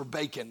daily for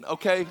bacon,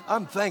 okay?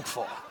 I'm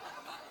thankful.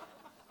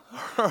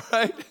 All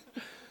right?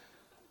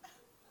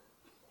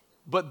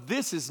 But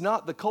this is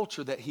not the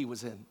culture that he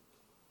was in.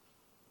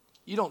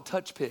 You don't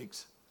touch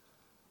pigs.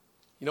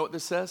 You know what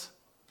this says?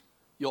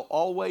 You'll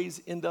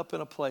always end up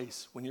in a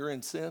place when you're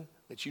in sin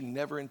that you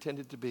never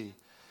intended to be.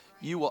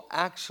 You will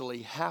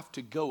actually have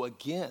to go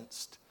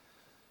against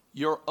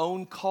your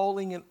own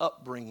calling and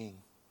upbringing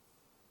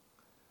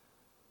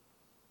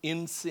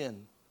in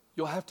sin.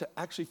 You'll have to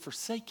actually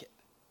forsake it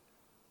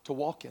to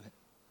walk in it.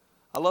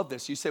 I love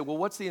this. You say, well,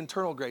 what's the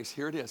internal grace?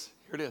 Here it is.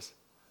 Here it is.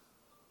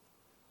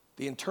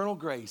 The internal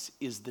grace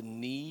is the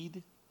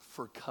need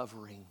for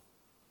covering.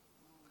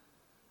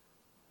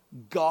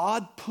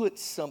 God put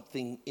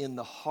something in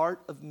the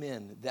heart of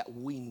men that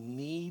we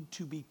need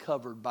to be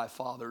covered by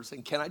fathers.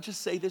 And can I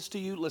just say this to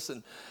you?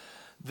 Listen,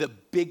 the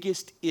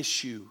biggest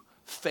issue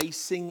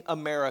facing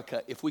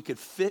America, if we could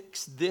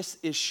fix this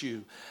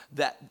issue,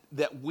 that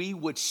we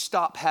would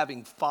stop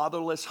having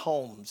fatherless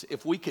homes,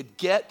 if we could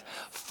get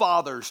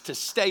fathers to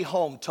stay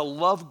home, to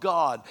love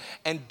God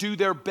and do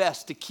their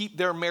best to keep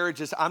their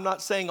marriages. I'm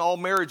not saying all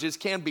marriages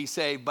can be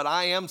saved, but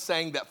I am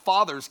saying that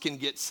fathers can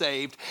get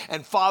saved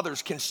and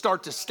fathers can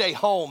start to stay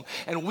home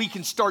and we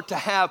can start to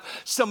have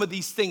some of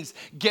these things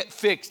get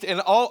fixed.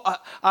 And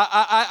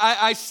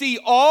I see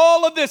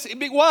all of this.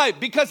 Why?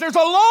 Because there's a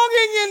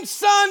longing in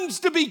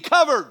sons to be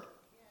covered.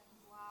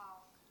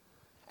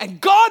 And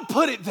God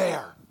put it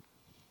there.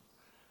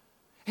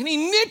 And he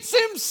knits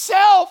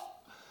himself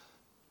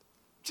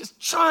just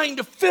trying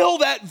to fill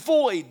that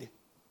void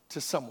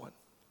to someone.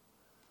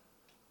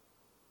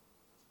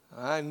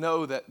 I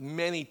know that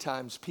many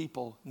times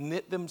people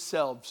knit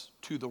themselves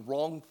to the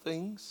wrong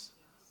things,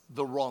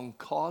 the wrong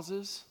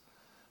causes,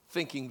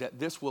 thinking that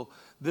this will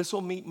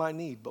meet my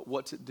need. But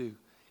what's it do?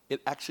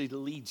 It actually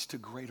leads to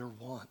greater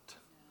want.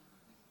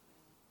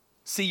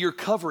 See, your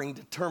covering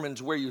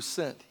determines where you're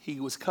sent. He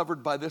was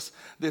covered by this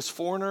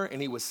foreigner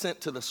and he was sent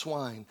to the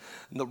swine.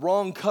 And the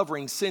wrong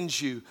covering sends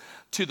you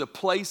to the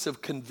place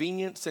of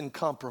convenience and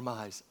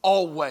compromise.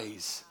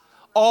 Always.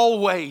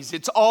 Always.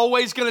 It's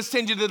always going to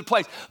send you to the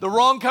place. The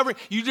wrong covering,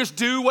 you just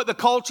do what the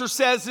culture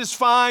says is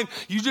fine.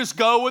 You just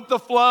go with the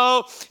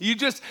flow. You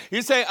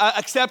say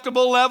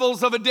acceptable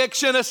levels of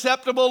addiction,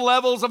 acceptable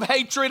levels of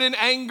hatred and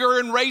anger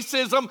and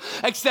racism,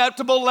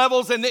 acceptable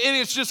levels, and it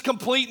is just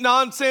complete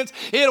nonsense.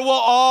 It will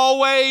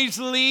always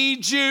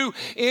lead you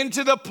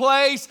into the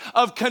place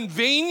of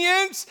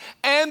convenience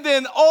and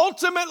then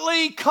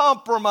ultimately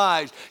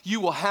compromise.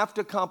 You will have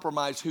to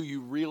compromise who you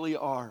really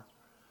are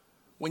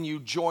when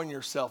you join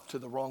yourself to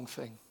the wrong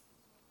thing,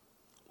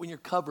 when you're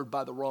covered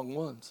by the wrong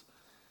ones.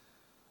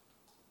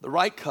 The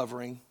right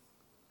covering,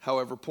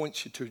 however,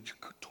 points you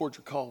towards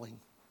your calling.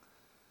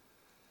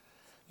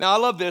 Now, I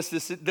love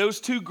this.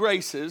 Those two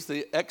graces,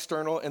 the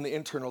external and the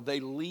internal, they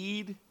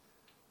lead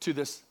to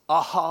this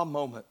aha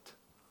moment.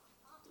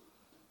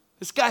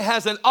 This guy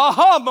has an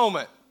aha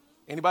moment.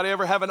 Anybody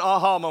ever have an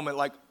aha moment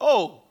like,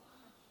 oh,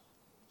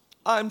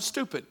 I'm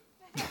stupid?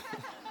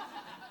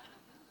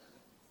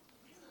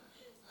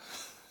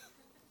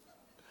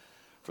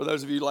 For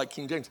those of you like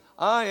King James,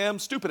 I am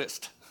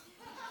stupidest.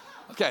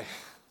 Okay,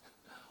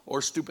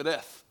 or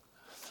stupideth.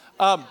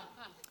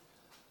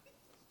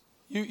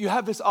 You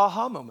have this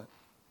aha moment.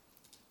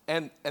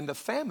 And the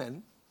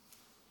famine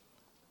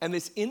and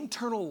this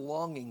internal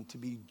longing to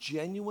be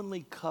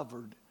genuinely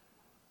covered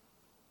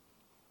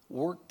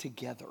work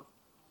together.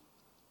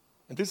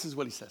 And this is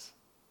what he says.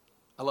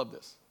 I love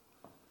this.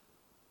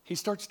 He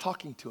starts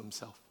talking to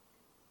himself.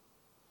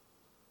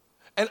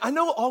 And I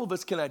know all of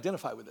us can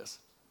identify with this.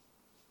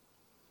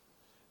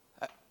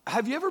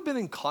 Have you ever been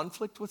in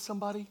conflict with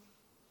somebody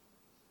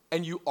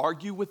and you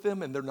argue with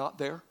them and they're not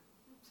there?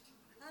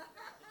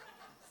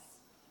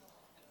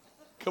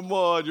 Come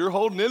on, you're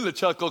holding in the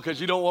chuckle because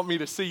you don't want me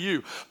to see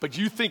you. But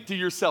you think to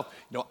yourself,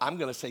 I'm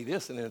going to say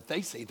this, and then if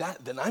they say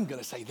that, then I'm going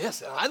to say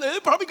this, and they're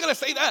probably going to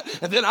say that,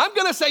 and then I'm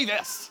going to say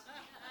this.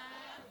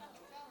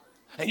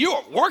 And you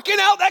are working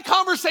out that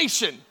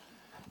conversation,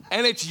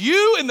 and it's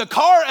you in the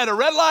car at a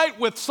red light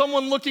with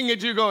someone looking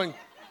at you going,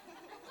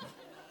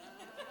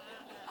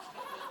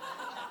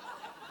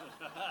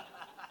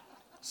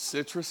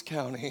 Citrus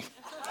County.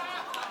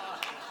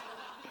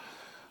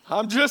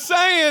 I'm just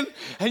saying,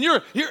 and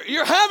you're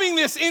having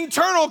this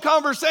internal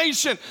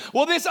conversation.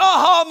 Well, this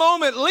aha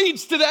moment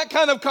leads to that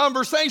kind of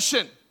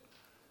conversation.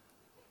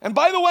 And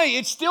by the way,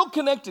 it's still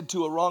connected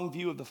to a wrong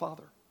view of the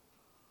Father.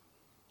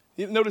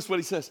 Notice what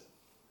he says.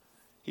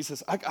 He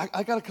says, I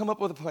got to come up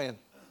with a plan.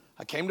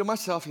 I came to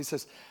myself. He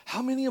says,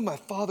 how many of my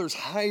father's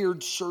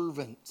hired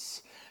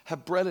servants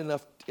have bread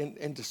enough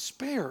and to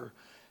spare,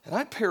 and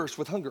I perish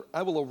with hunger?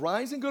 I will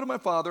arise and go to my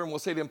father, and will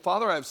say to him,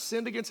 Father, I have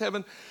sinned against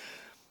heaven.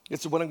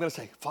 It's what I'm going to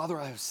say. Father,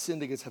 I have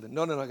sinned against heaven.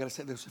 No, I got to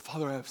say this.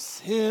 Father, I have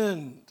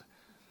sinned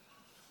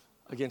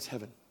against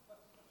heaven.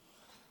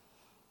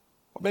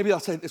 Or maybe I'll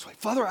say it this way.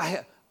 Father,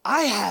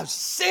 I have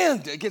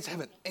sinned against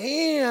heaven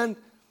and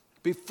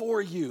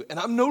before you, and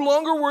I'm no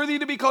longer worthy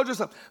to be called your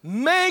son.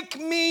 Make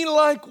me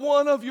like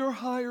one of your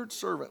hired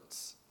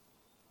servants.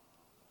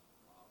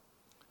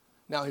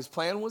 Now, his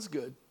plan was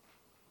good,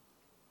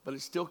 but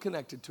it's still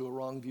connected to a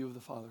wrong view of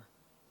the Father.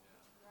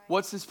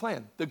 What's his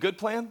plan? The good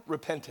plan?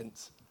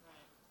 Repentance.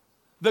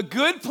 The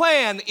good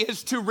plan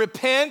is to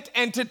repent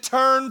and to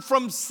turn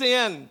from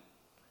sin.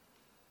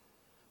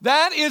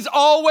 That is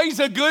always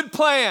a good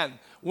plan.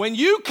 When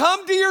you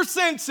come to your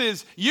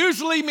senses,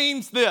 usually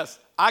means this: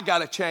 I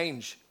got to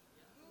change.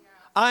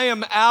 I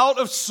am out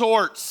of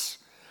sorts.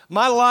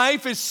 My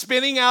life is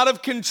spinning out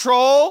of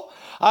control.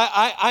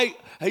 I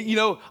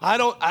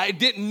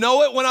didn't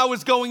know it when I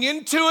was going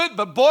into it,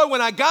 but boy,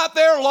 when I got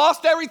there,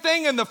 lost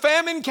everything, and the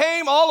famine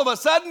came, all of a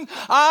sudden,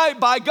 I,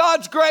 by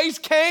God's grace,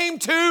 came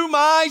to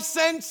my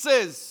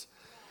senses.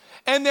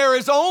 And there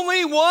is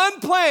only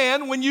one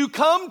plan when you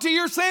come to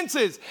your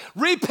senses: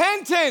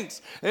 repentance.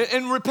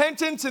 And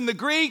repentance in the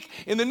Greek,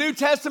 in the New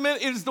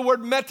Testament, is the word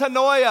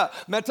metanoia.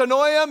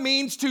 Metanoia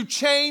means to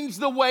change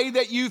the way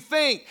that you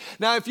think.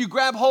 Now, if you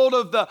grab hold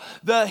of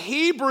the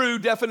Hebrew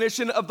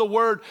definition of the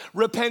word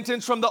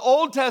repentance from the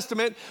Old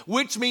Testament,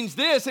 which means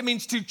this: it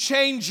means to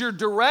change your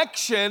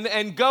direction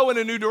and go in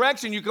a new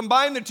direction. You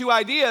combine the two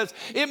ideas,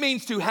 it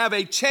means to have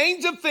a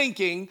change of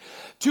thinking,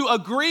 to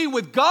agree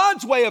with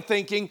God's way of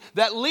thinking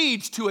that leads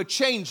to a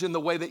change in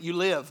the way that you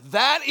live.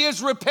 That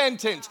is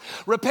repentance.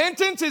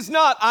 Repentance is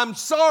not, I'm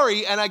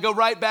sorry, and I go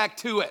right back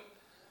to it.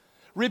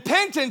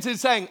 Repentance is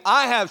saying,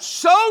 I have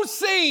so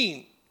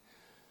seen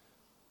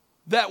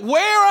that where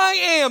I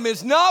am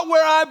is not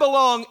where I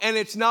belong, and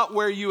it's not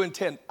where you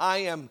intend. I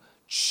am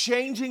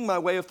changing my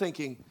way of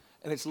thinking,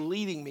 and it's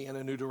leading me in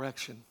a new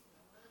direction.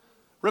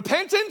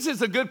 Repentance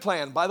is a good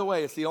plan. By the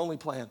way, it's the only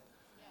plan.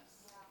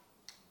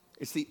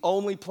 It's the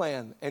only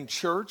plan. And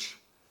church,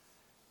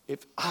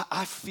 if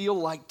I feel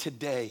like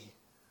today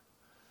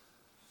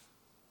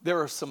there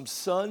are some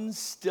sons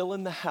still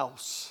in the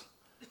house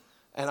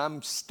and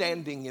I'm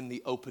standing in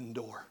the open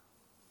door.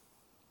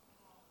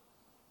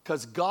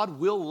 Because God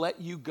will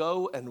let you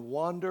go and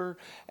wander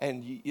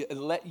and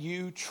let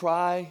you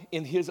try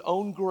in his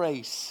own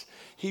grace.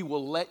 He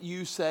will let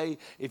you say,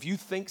 if you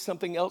think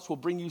something else will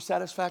bring you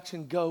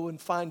satisfaction, go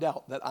and find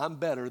out that I'm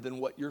better than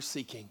what you're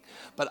seeking.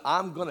 But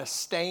I'm going to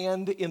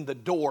stand in the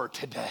door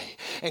today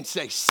and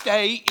say,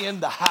 stay in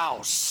the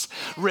house.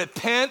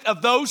 Repent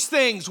of those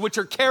things which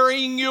are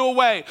carrying you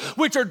away,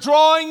 which are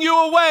drawing you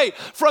away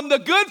from the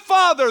good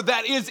Father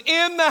that is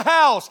in the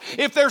house.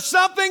 If there's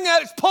something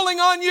that's pulling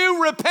on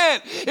you,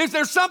 repent. If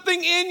there's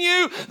something in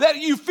you that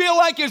you feel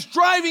like is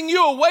driving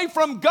you away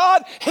from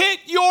God,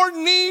 hit your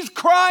knees,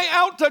 cry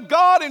out to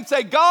God and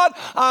say, God,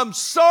 I'm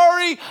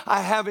sorry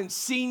I haven't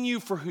seen you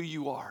for who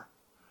you are.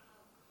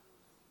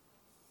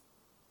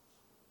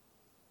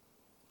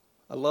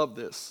 I love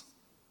this.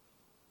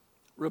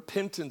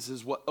 Repentance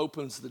is what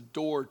opens the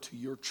door to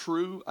your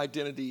true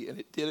identity, and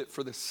it did it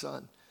for the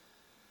Son.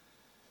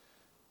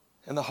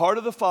 And the heart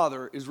of the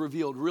Father is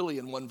revealed really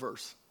in one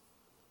verse,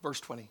 verse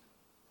 20.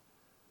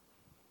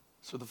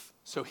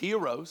 So he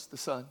arose, the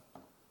Son,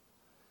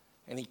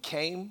 and he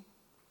came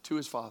to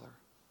his Father.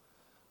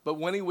 But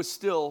when he was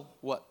still,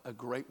 what? A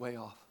great way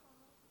off.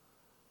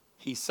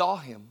 He saw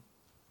him,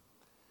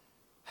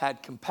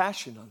 had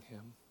compassion on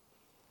him,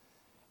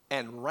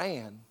 and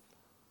ran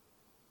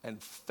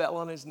and fell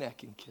on his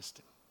neck and kissed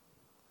him.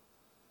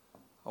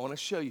 I want to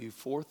show you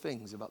 4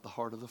 things about the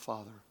heart of the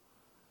Father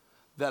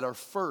that are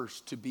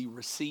first to be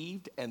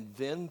received and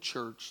then,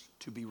 church,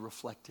 to be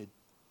reflected.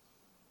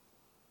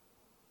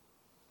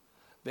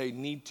 They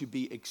need to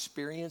be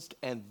experienced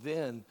and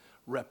then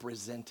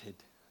represented.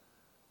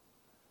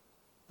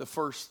 The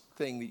first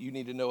thing that you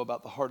need to know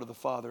about the heart of the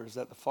Father is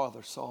that the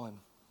Father saw him.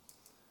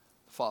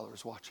 The Father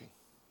is watching.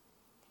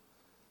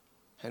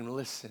 And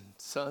listen,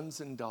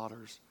 sons and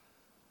daughters,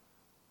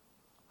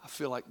 I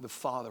feel like the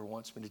Father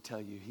wants me to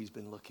tell you he's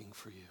been looking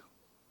for you.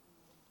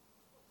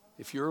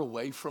 If you're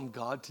away from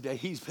God today,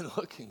 he's been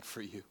looking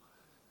for you.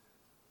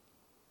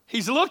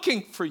 He's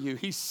looking for you.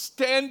 He's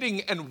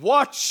standing and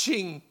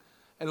watching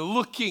and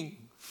looking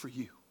for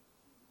you.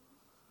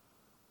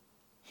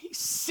 He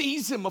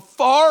sees him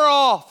afar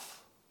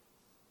off.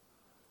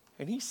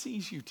 And he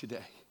sees you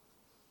today.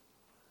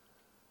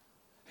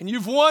 And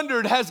you've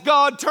wondered, has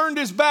God turned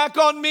his back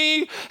on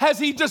me? Has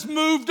he just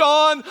moved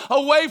on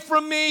away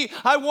from me?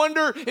 I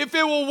wonder if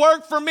it will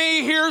work for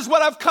me. Here's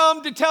what I've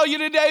come to tell you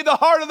today. The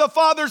heart of the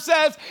Father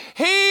says,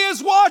 he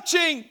is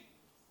watching.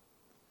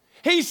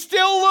 He's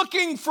still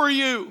looking for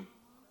you.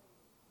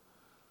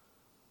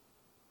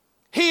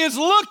 He is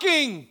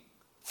looking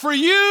for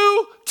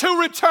you to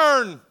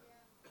return.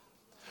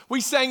 We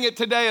sang it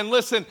today, and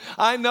listen,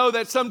 I know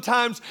that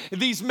sometimes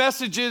these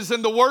messages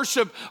and the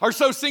worship are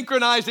so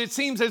synchronized, it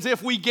seems as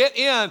if we get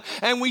in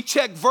and we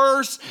check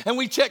verse and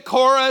we check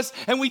chorus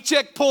and we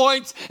check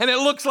points, and it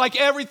looks like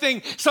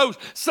everything so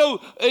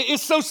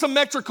it's so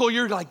symmetrical.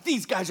 You're like,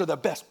 these guys are the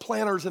best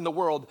planners in the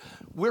world.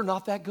 We're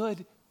not that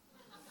good.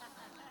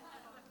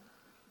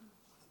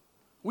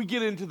 We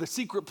get into the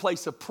secret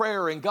place of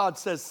prayer and God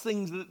says,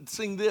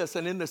 sing this.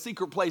 And in the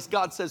secret place,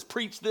 God says,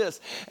 preach this.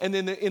 And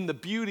then in the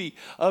beauty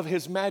of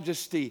his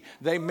majesty,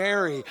 they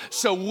marry.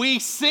 So we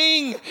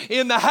sing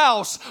in the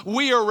house.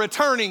 We are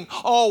returning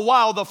all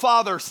while the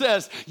Father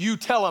says, you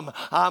tell them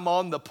I'm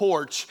on the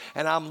porch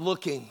and I'm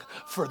looking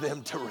for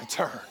them to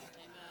return.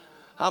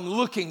 I'm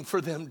looking for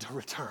them to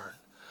return.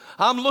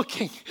 I'm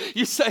looking.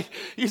 You say,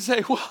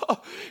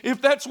 well,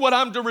 if that's what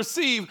I'm to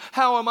receive,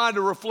 how am I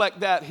to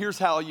reflect that? Here's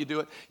how you do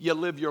it. You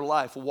live your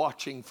life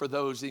watching for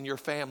those in your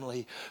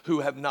family who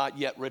have not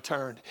yet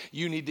returned.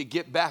 You need to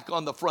get back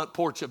on the front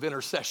porch of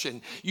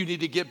intercession. You need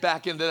to get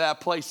back into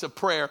that place of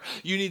prayer.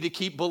 You need to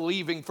keep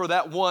believing for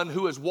that one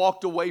who has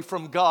walked away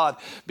from God.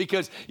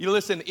 Because you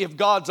listen, if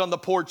God's on the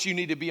porch, you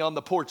need to be on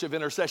the porch of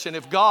intercession.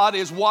 If God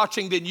is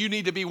watching, then you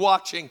need to be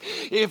watching.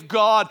 If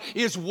God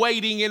is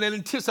waiting in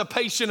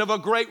anticipation of a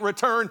great return,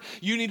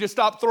 you need to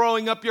stop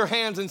throwing up your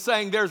hands and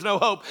saying there's no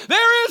hope.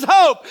 There is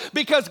hope,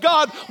 because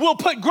God will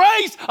put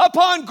grace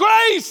upon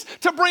grace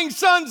to bring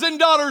sons and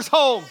daughters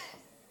home.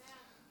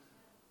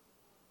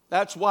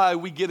 That's why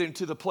we get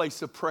into the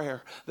place of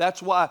prayer.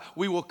 That's why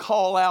we will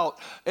call out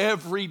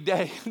every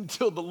day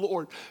until the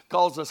Lord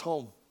calls us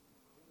home.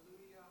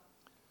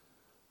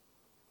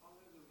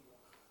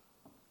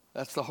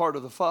 That's the heart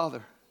of the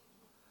Father.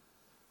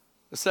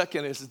 The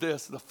second is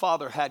this: the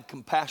Father had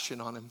compassion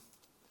on him.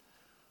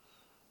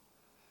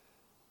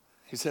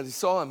 He said he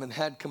saw him and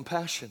had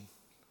compassion.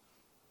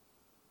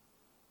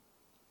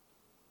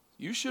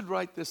 You should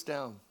write this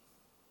down.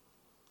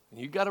 And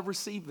you got to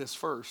receive this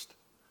first.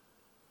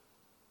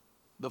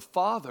 The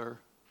Father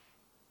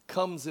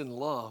comes in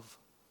love,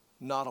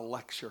 not a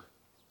lecture.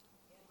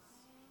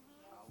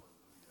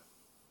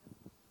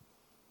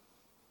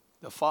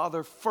 The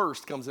Father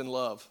first comes in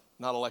love,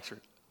 not a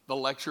lecture. The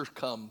lecture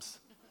comes.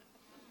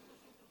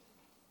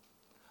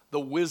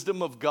 The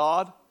wisdom of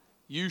God,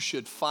 you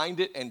should find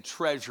it and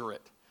treasure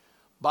it.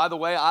 By the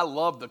way, I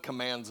love the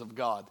commands of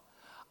God.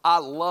 I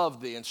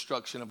love the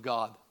instruction of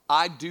God.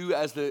 I do,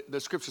 as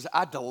the scriptures,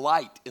 I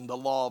delight in the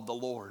law of the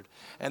Lord,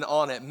 and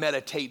on it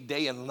meditate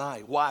day and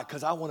night. Why?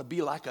 Because I want to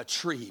be like a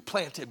tree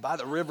planted by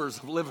the rivers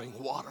of living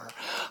water.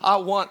 I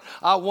want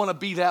to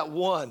be that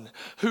one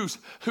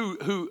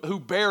who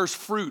bears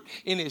fruit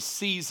in his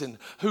season,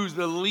 whose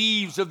the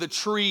leaves of the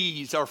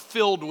trees are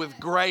filled with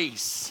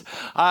grace.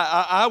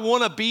 I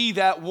want to be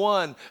that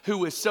one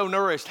who is so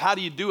nourished. How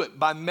do you do it?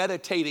 By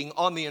meditating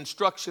on the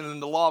instruction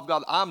and the law of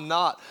God. I'm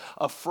not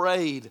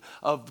afraid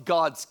of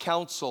God's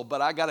counsel,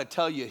 but I got to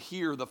tell you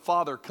here, the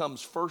Father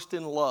comes first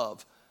in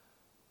love,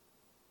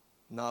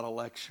 not a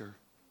lecture.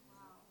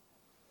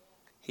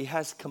 He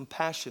has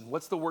compassion.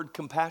 What's the word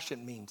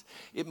compassion means?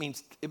 It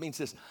means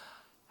this: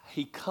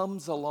 he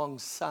comes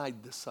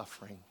alongside the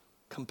suffering.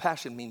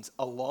 Compassion means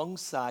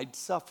alongside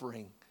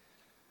suffering.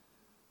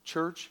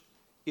 Church,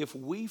 if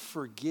we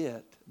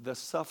forget the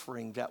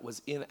suffering that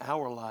was in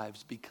our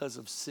lives because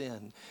of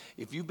sin,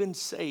 if you've been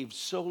saved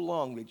so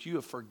long that you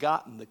have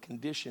forgotten the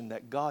condition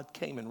that God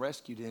came and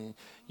rescued you in,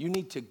 you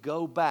need to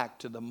go back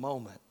to the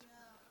moment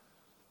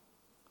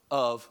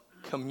of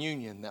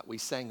communion that we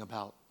sang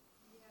about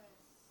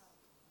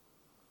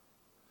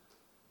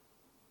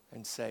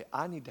and say,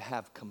 I need to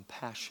have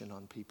compassion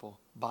on people.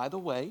 By the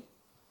way,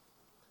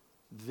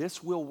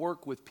 this will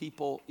work with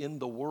people in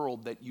the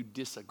world that you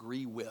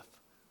disagree with.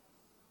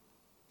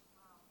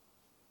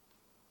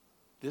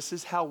 This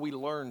is how we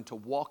learn to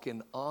walk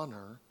in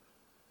honor.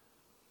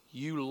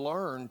 You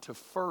learn to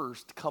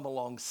first come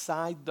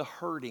alongside the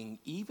hurting,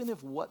 even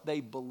if what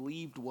they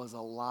believed was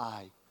a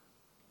lie.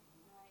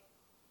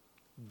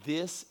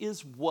 This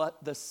is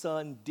what the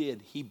son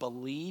did. He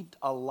believed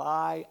a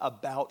lie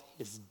about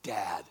his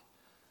dad.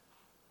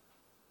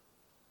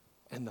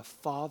 And the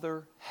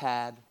father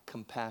had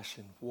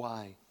compassion.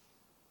 Why?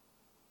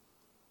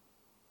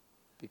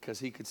 Because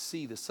he could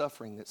see the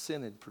suffering that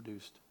sin had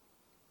produced.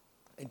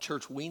 And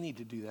church, we need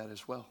to do that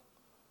as well.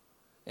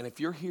 And if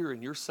you're here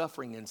and you're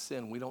suffering in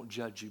sin, we don't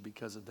judge you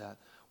because of that.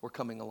 We're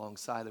coming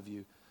alongside of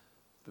you.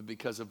 But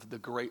because of the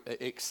great,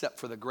 except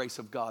for the grace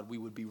of God, we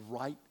would be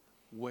right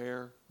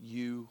where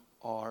you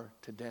are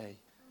today.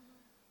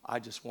 I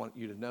just want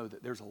you to know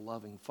that there's a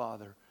loving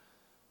Father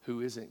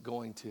who isn't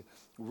going to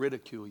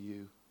ridicule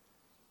you.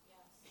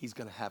 He's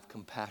going to have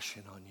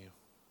compassion on you.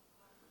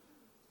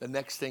 The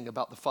next thing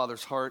about the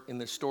Father's heart in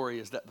this story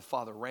is that the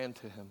Father ran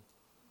to him.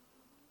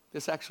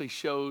 This actually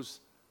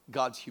shows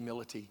God's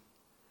humility.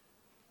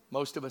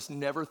 Most of us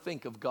never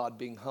think of God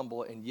being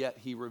humble, and yet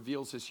he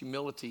reveals his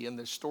humility in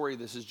this story.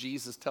 This is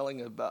Jesus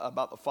telling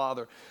about the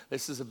Father.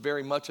 This is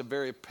very much a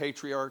very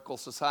patriarchal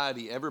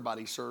society.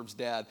 Everybody serves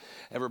dad.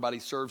 Everybody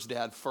serves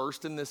dad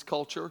first in this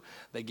culture.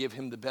 They give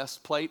him the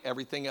best plate.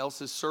 Everything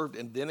else is served,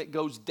 and then it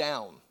goes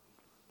down.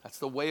 That's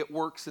the way it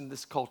works in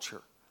this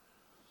culture.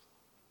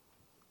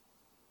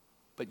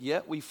 But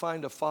yet we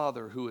find a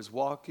Father who is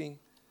watching,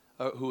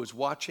 who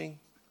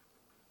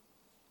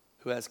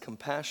has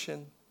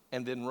compassion,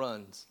 and then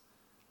runs.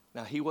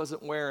 Now, he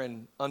wasn't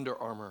wearing Under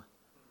Armour.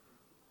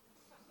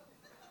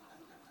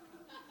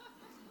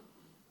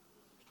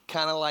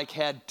 Kind of like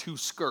had two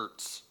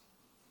skirts.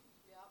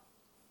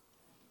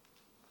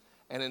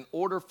 And in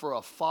order for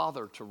a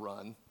father to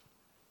run,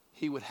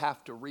 he would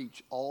have to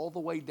reach all the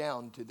way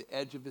down to the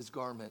edge of his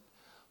garment,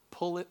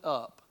 pull it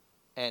up,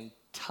 and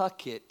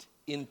tuck it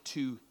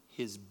into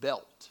his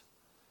belt,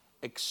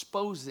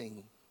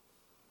 exposing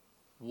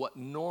what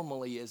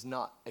normally is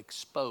not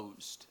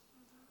exposed.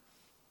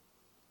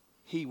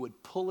 He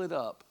would pull it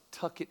up,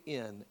 tuck it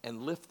in,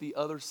 and lift the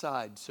other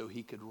side so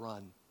he could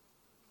run.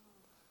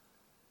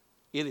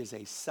 It is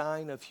a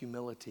sign of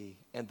humility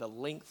and the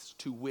lengths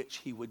to which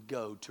he would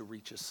go to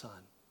reach a son.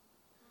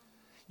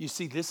 You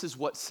see, this is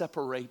what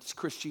separates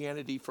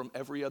Christianity from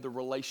every other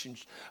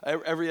relationship,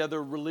 every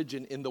other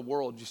religion in the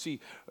world. You see,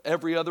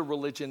 every other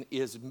religion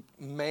is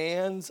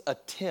man's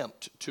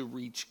attempt to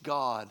reach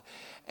God.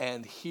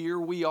 And here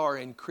we are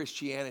in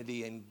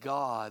Christianity, and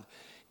God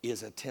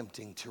is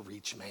attempting to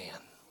reach man.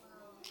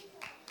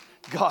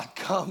 God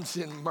comes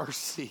in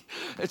mercy.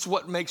 It's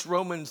what makes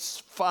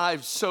Romans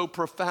 5 so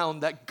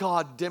profound, that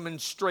God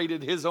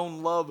demonstrated his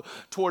own love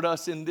toward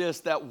us in this,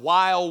 that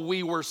while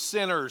we were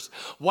sinners,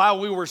 while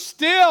we were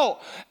still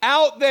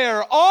out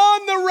there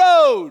on the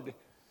road,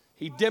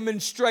 he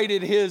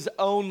demonstrated his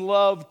own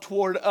love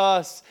toward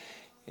us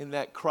in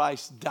that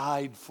Christ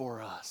died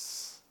for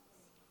us.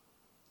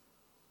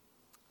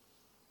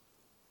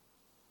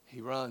 He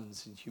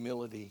runs in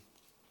humility.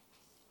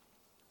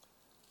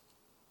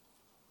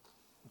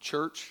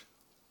 Church,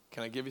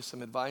 can I give you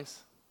some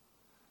advice?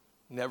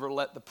 Never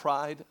let the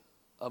pride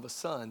of a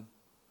son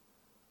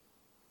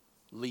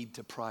lead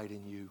to pride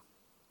in you.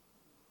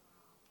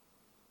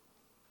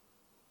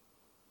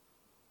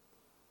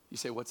 You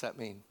say, what's that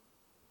mean?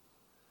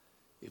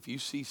 If you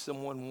see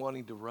someone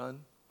wanting to run,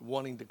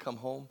 wanting to come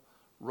home,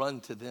 run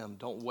to them.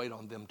 Don't wait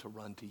on them to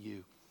run to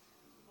you.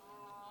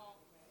 Wow.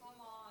 Come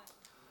on.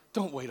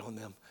 Don't wait on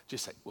them.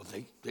 Just say, well,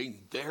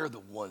 they're the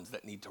ones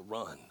that need to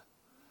run.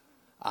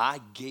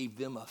 I gave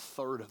them a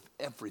third of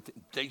everything.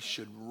 They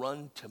should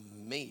run to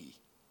me.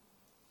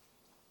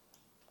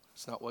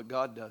 It's not what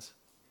God does.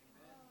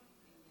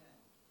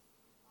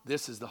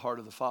 This is the heart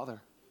of the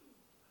Father.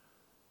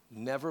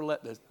 Never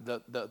let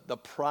the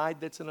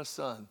pride that's in a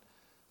son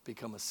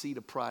become a seed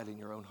of pride in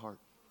your own heart.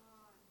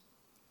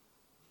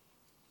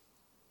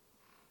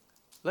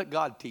 Let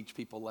God teach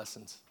people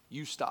lessons.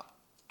 You stop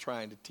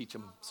trying to teach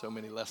them so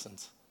many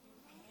lessons.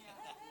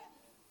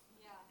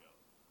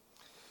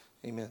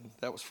 Amen.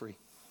 That was free.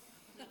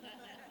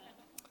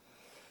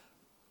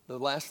 The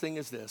last thing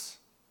is this.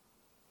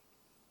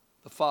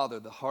 The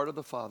Father, the heart of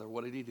the Father,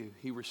 what did he do?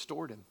 He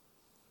restored him.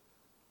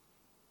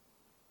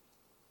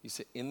 He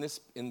said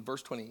in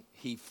verse 20,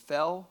 he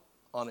fell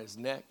on his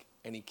neck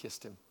and he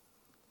kissed him.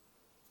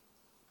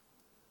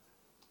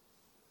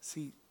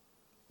 See,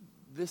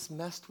 this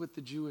messed with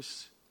the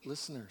Jewish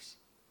listeners.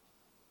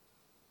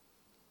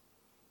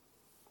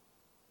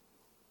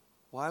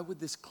 Why would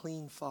this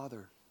clean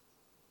father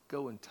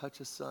go and touch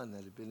a son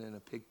that had been in a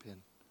pig pen?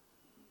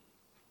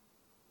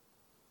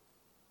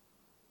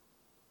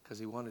 Because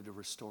he wanted to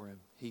restore him.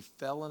 He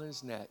fell on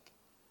his neck,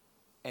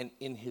 and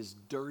in his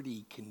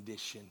dirty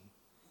condition,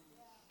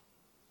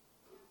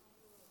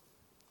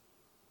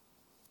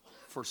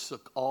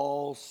 forsook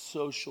all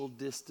social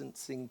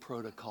distancing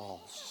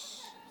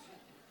protocols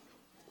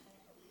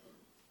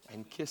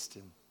and kissed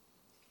him.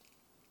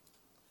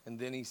 And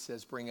then he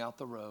says, bring out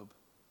the robe.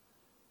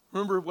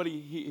 Remember what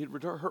he had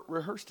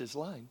rehearsed his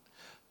line.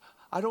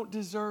 I don't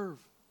deserve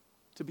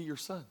to be your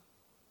son.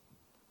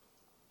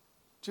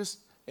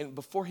 And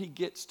before he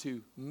gets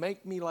to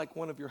make me like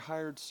one of your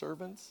hired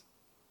servants,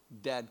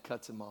 Dad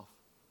cuts him off.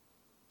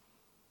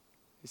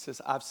 He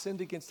says, I've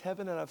sinned against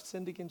heaven and I've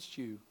sinned against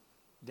you.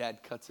 Dad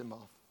cuts him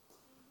off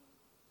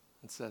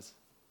and says,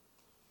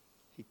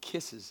 he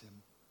kisses him.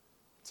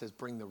 Says,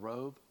 bring the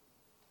robe,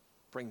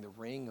 bring the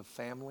ring of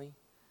family.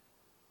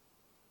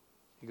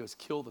 He goes,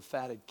 kill the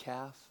fatted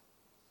calf.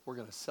 We're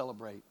going to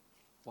celebrate.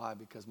 Why?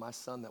 Because my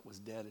son that was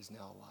dead is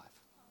now alive.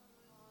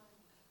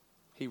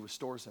 He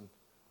restores him.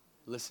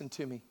 Listen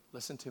to me.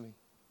 Listen to me.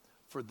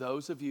 For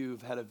those of you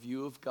who've had a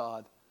view of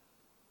God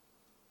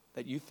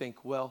that you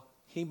think, well,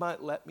 he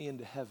might let me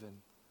into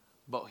heaven,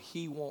 but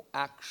he won't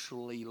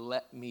actually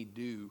let me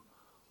do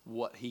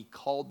what he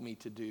called me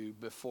to do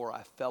before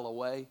I fell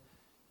away,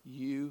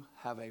 you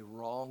have a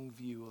wrong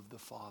view of the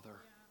Father.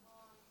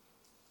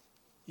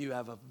 You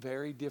have a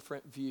very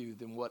different view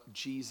than what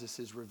Jesus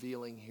is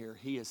revealing here.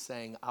 He is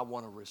saying, I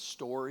want to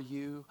restore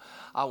you.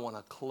 I want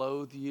to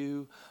clothe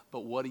you.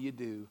 But what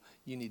do?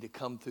 You need to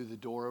come through the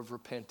door of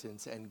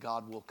repentance, and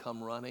God will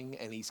come running,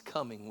 and he's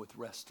coming with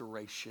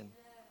restoration.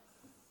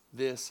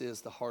 This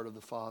is the heart of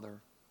the Father.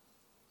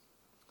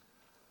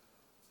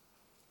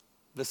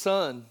 The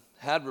Son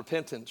had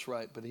repentance,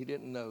 right, but he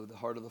didn't know the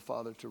heart of the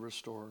Father to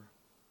restore.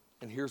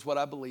 And here's what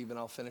I believe, and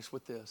I'll finish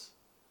with this.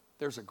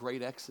 There's a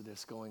great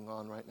exodus going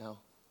on right now.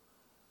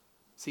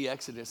 See,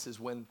 Exodus is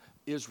when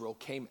Israel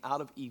came out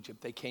of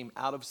Egypt. They came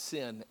out of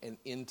sin and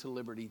into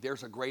liberty.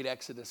 There's a great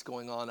exodus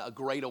going on, a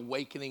great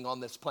awakening on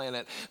this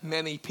planet.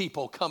 Many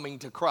people coming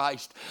to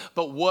Christ.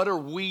 But what are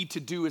we to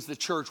do as the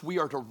church? We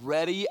are to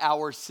ready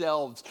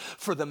ourselves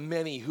for the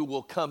many who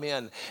will come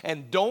in.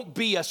 And don't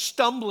be a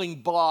stumbling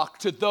block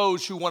to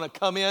those who want to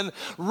come in.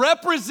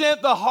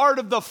 Represent the heart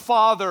of the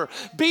Father.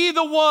 Be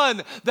the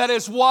one that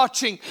is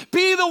watching.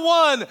 Be the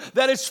one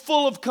that is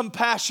full of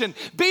compassion.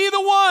 Be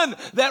the one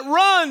that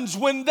runs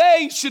when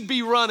they should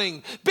be running.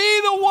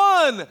 Be the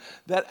one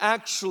that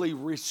actually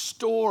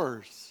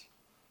restores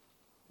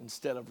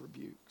instead of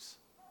rebukes.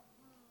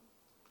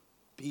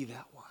 Be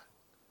that one.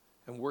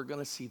 And we're going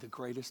to see the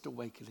greatest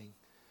awakening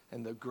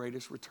and the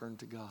greatest return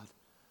to God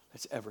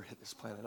that's ever hit this planet.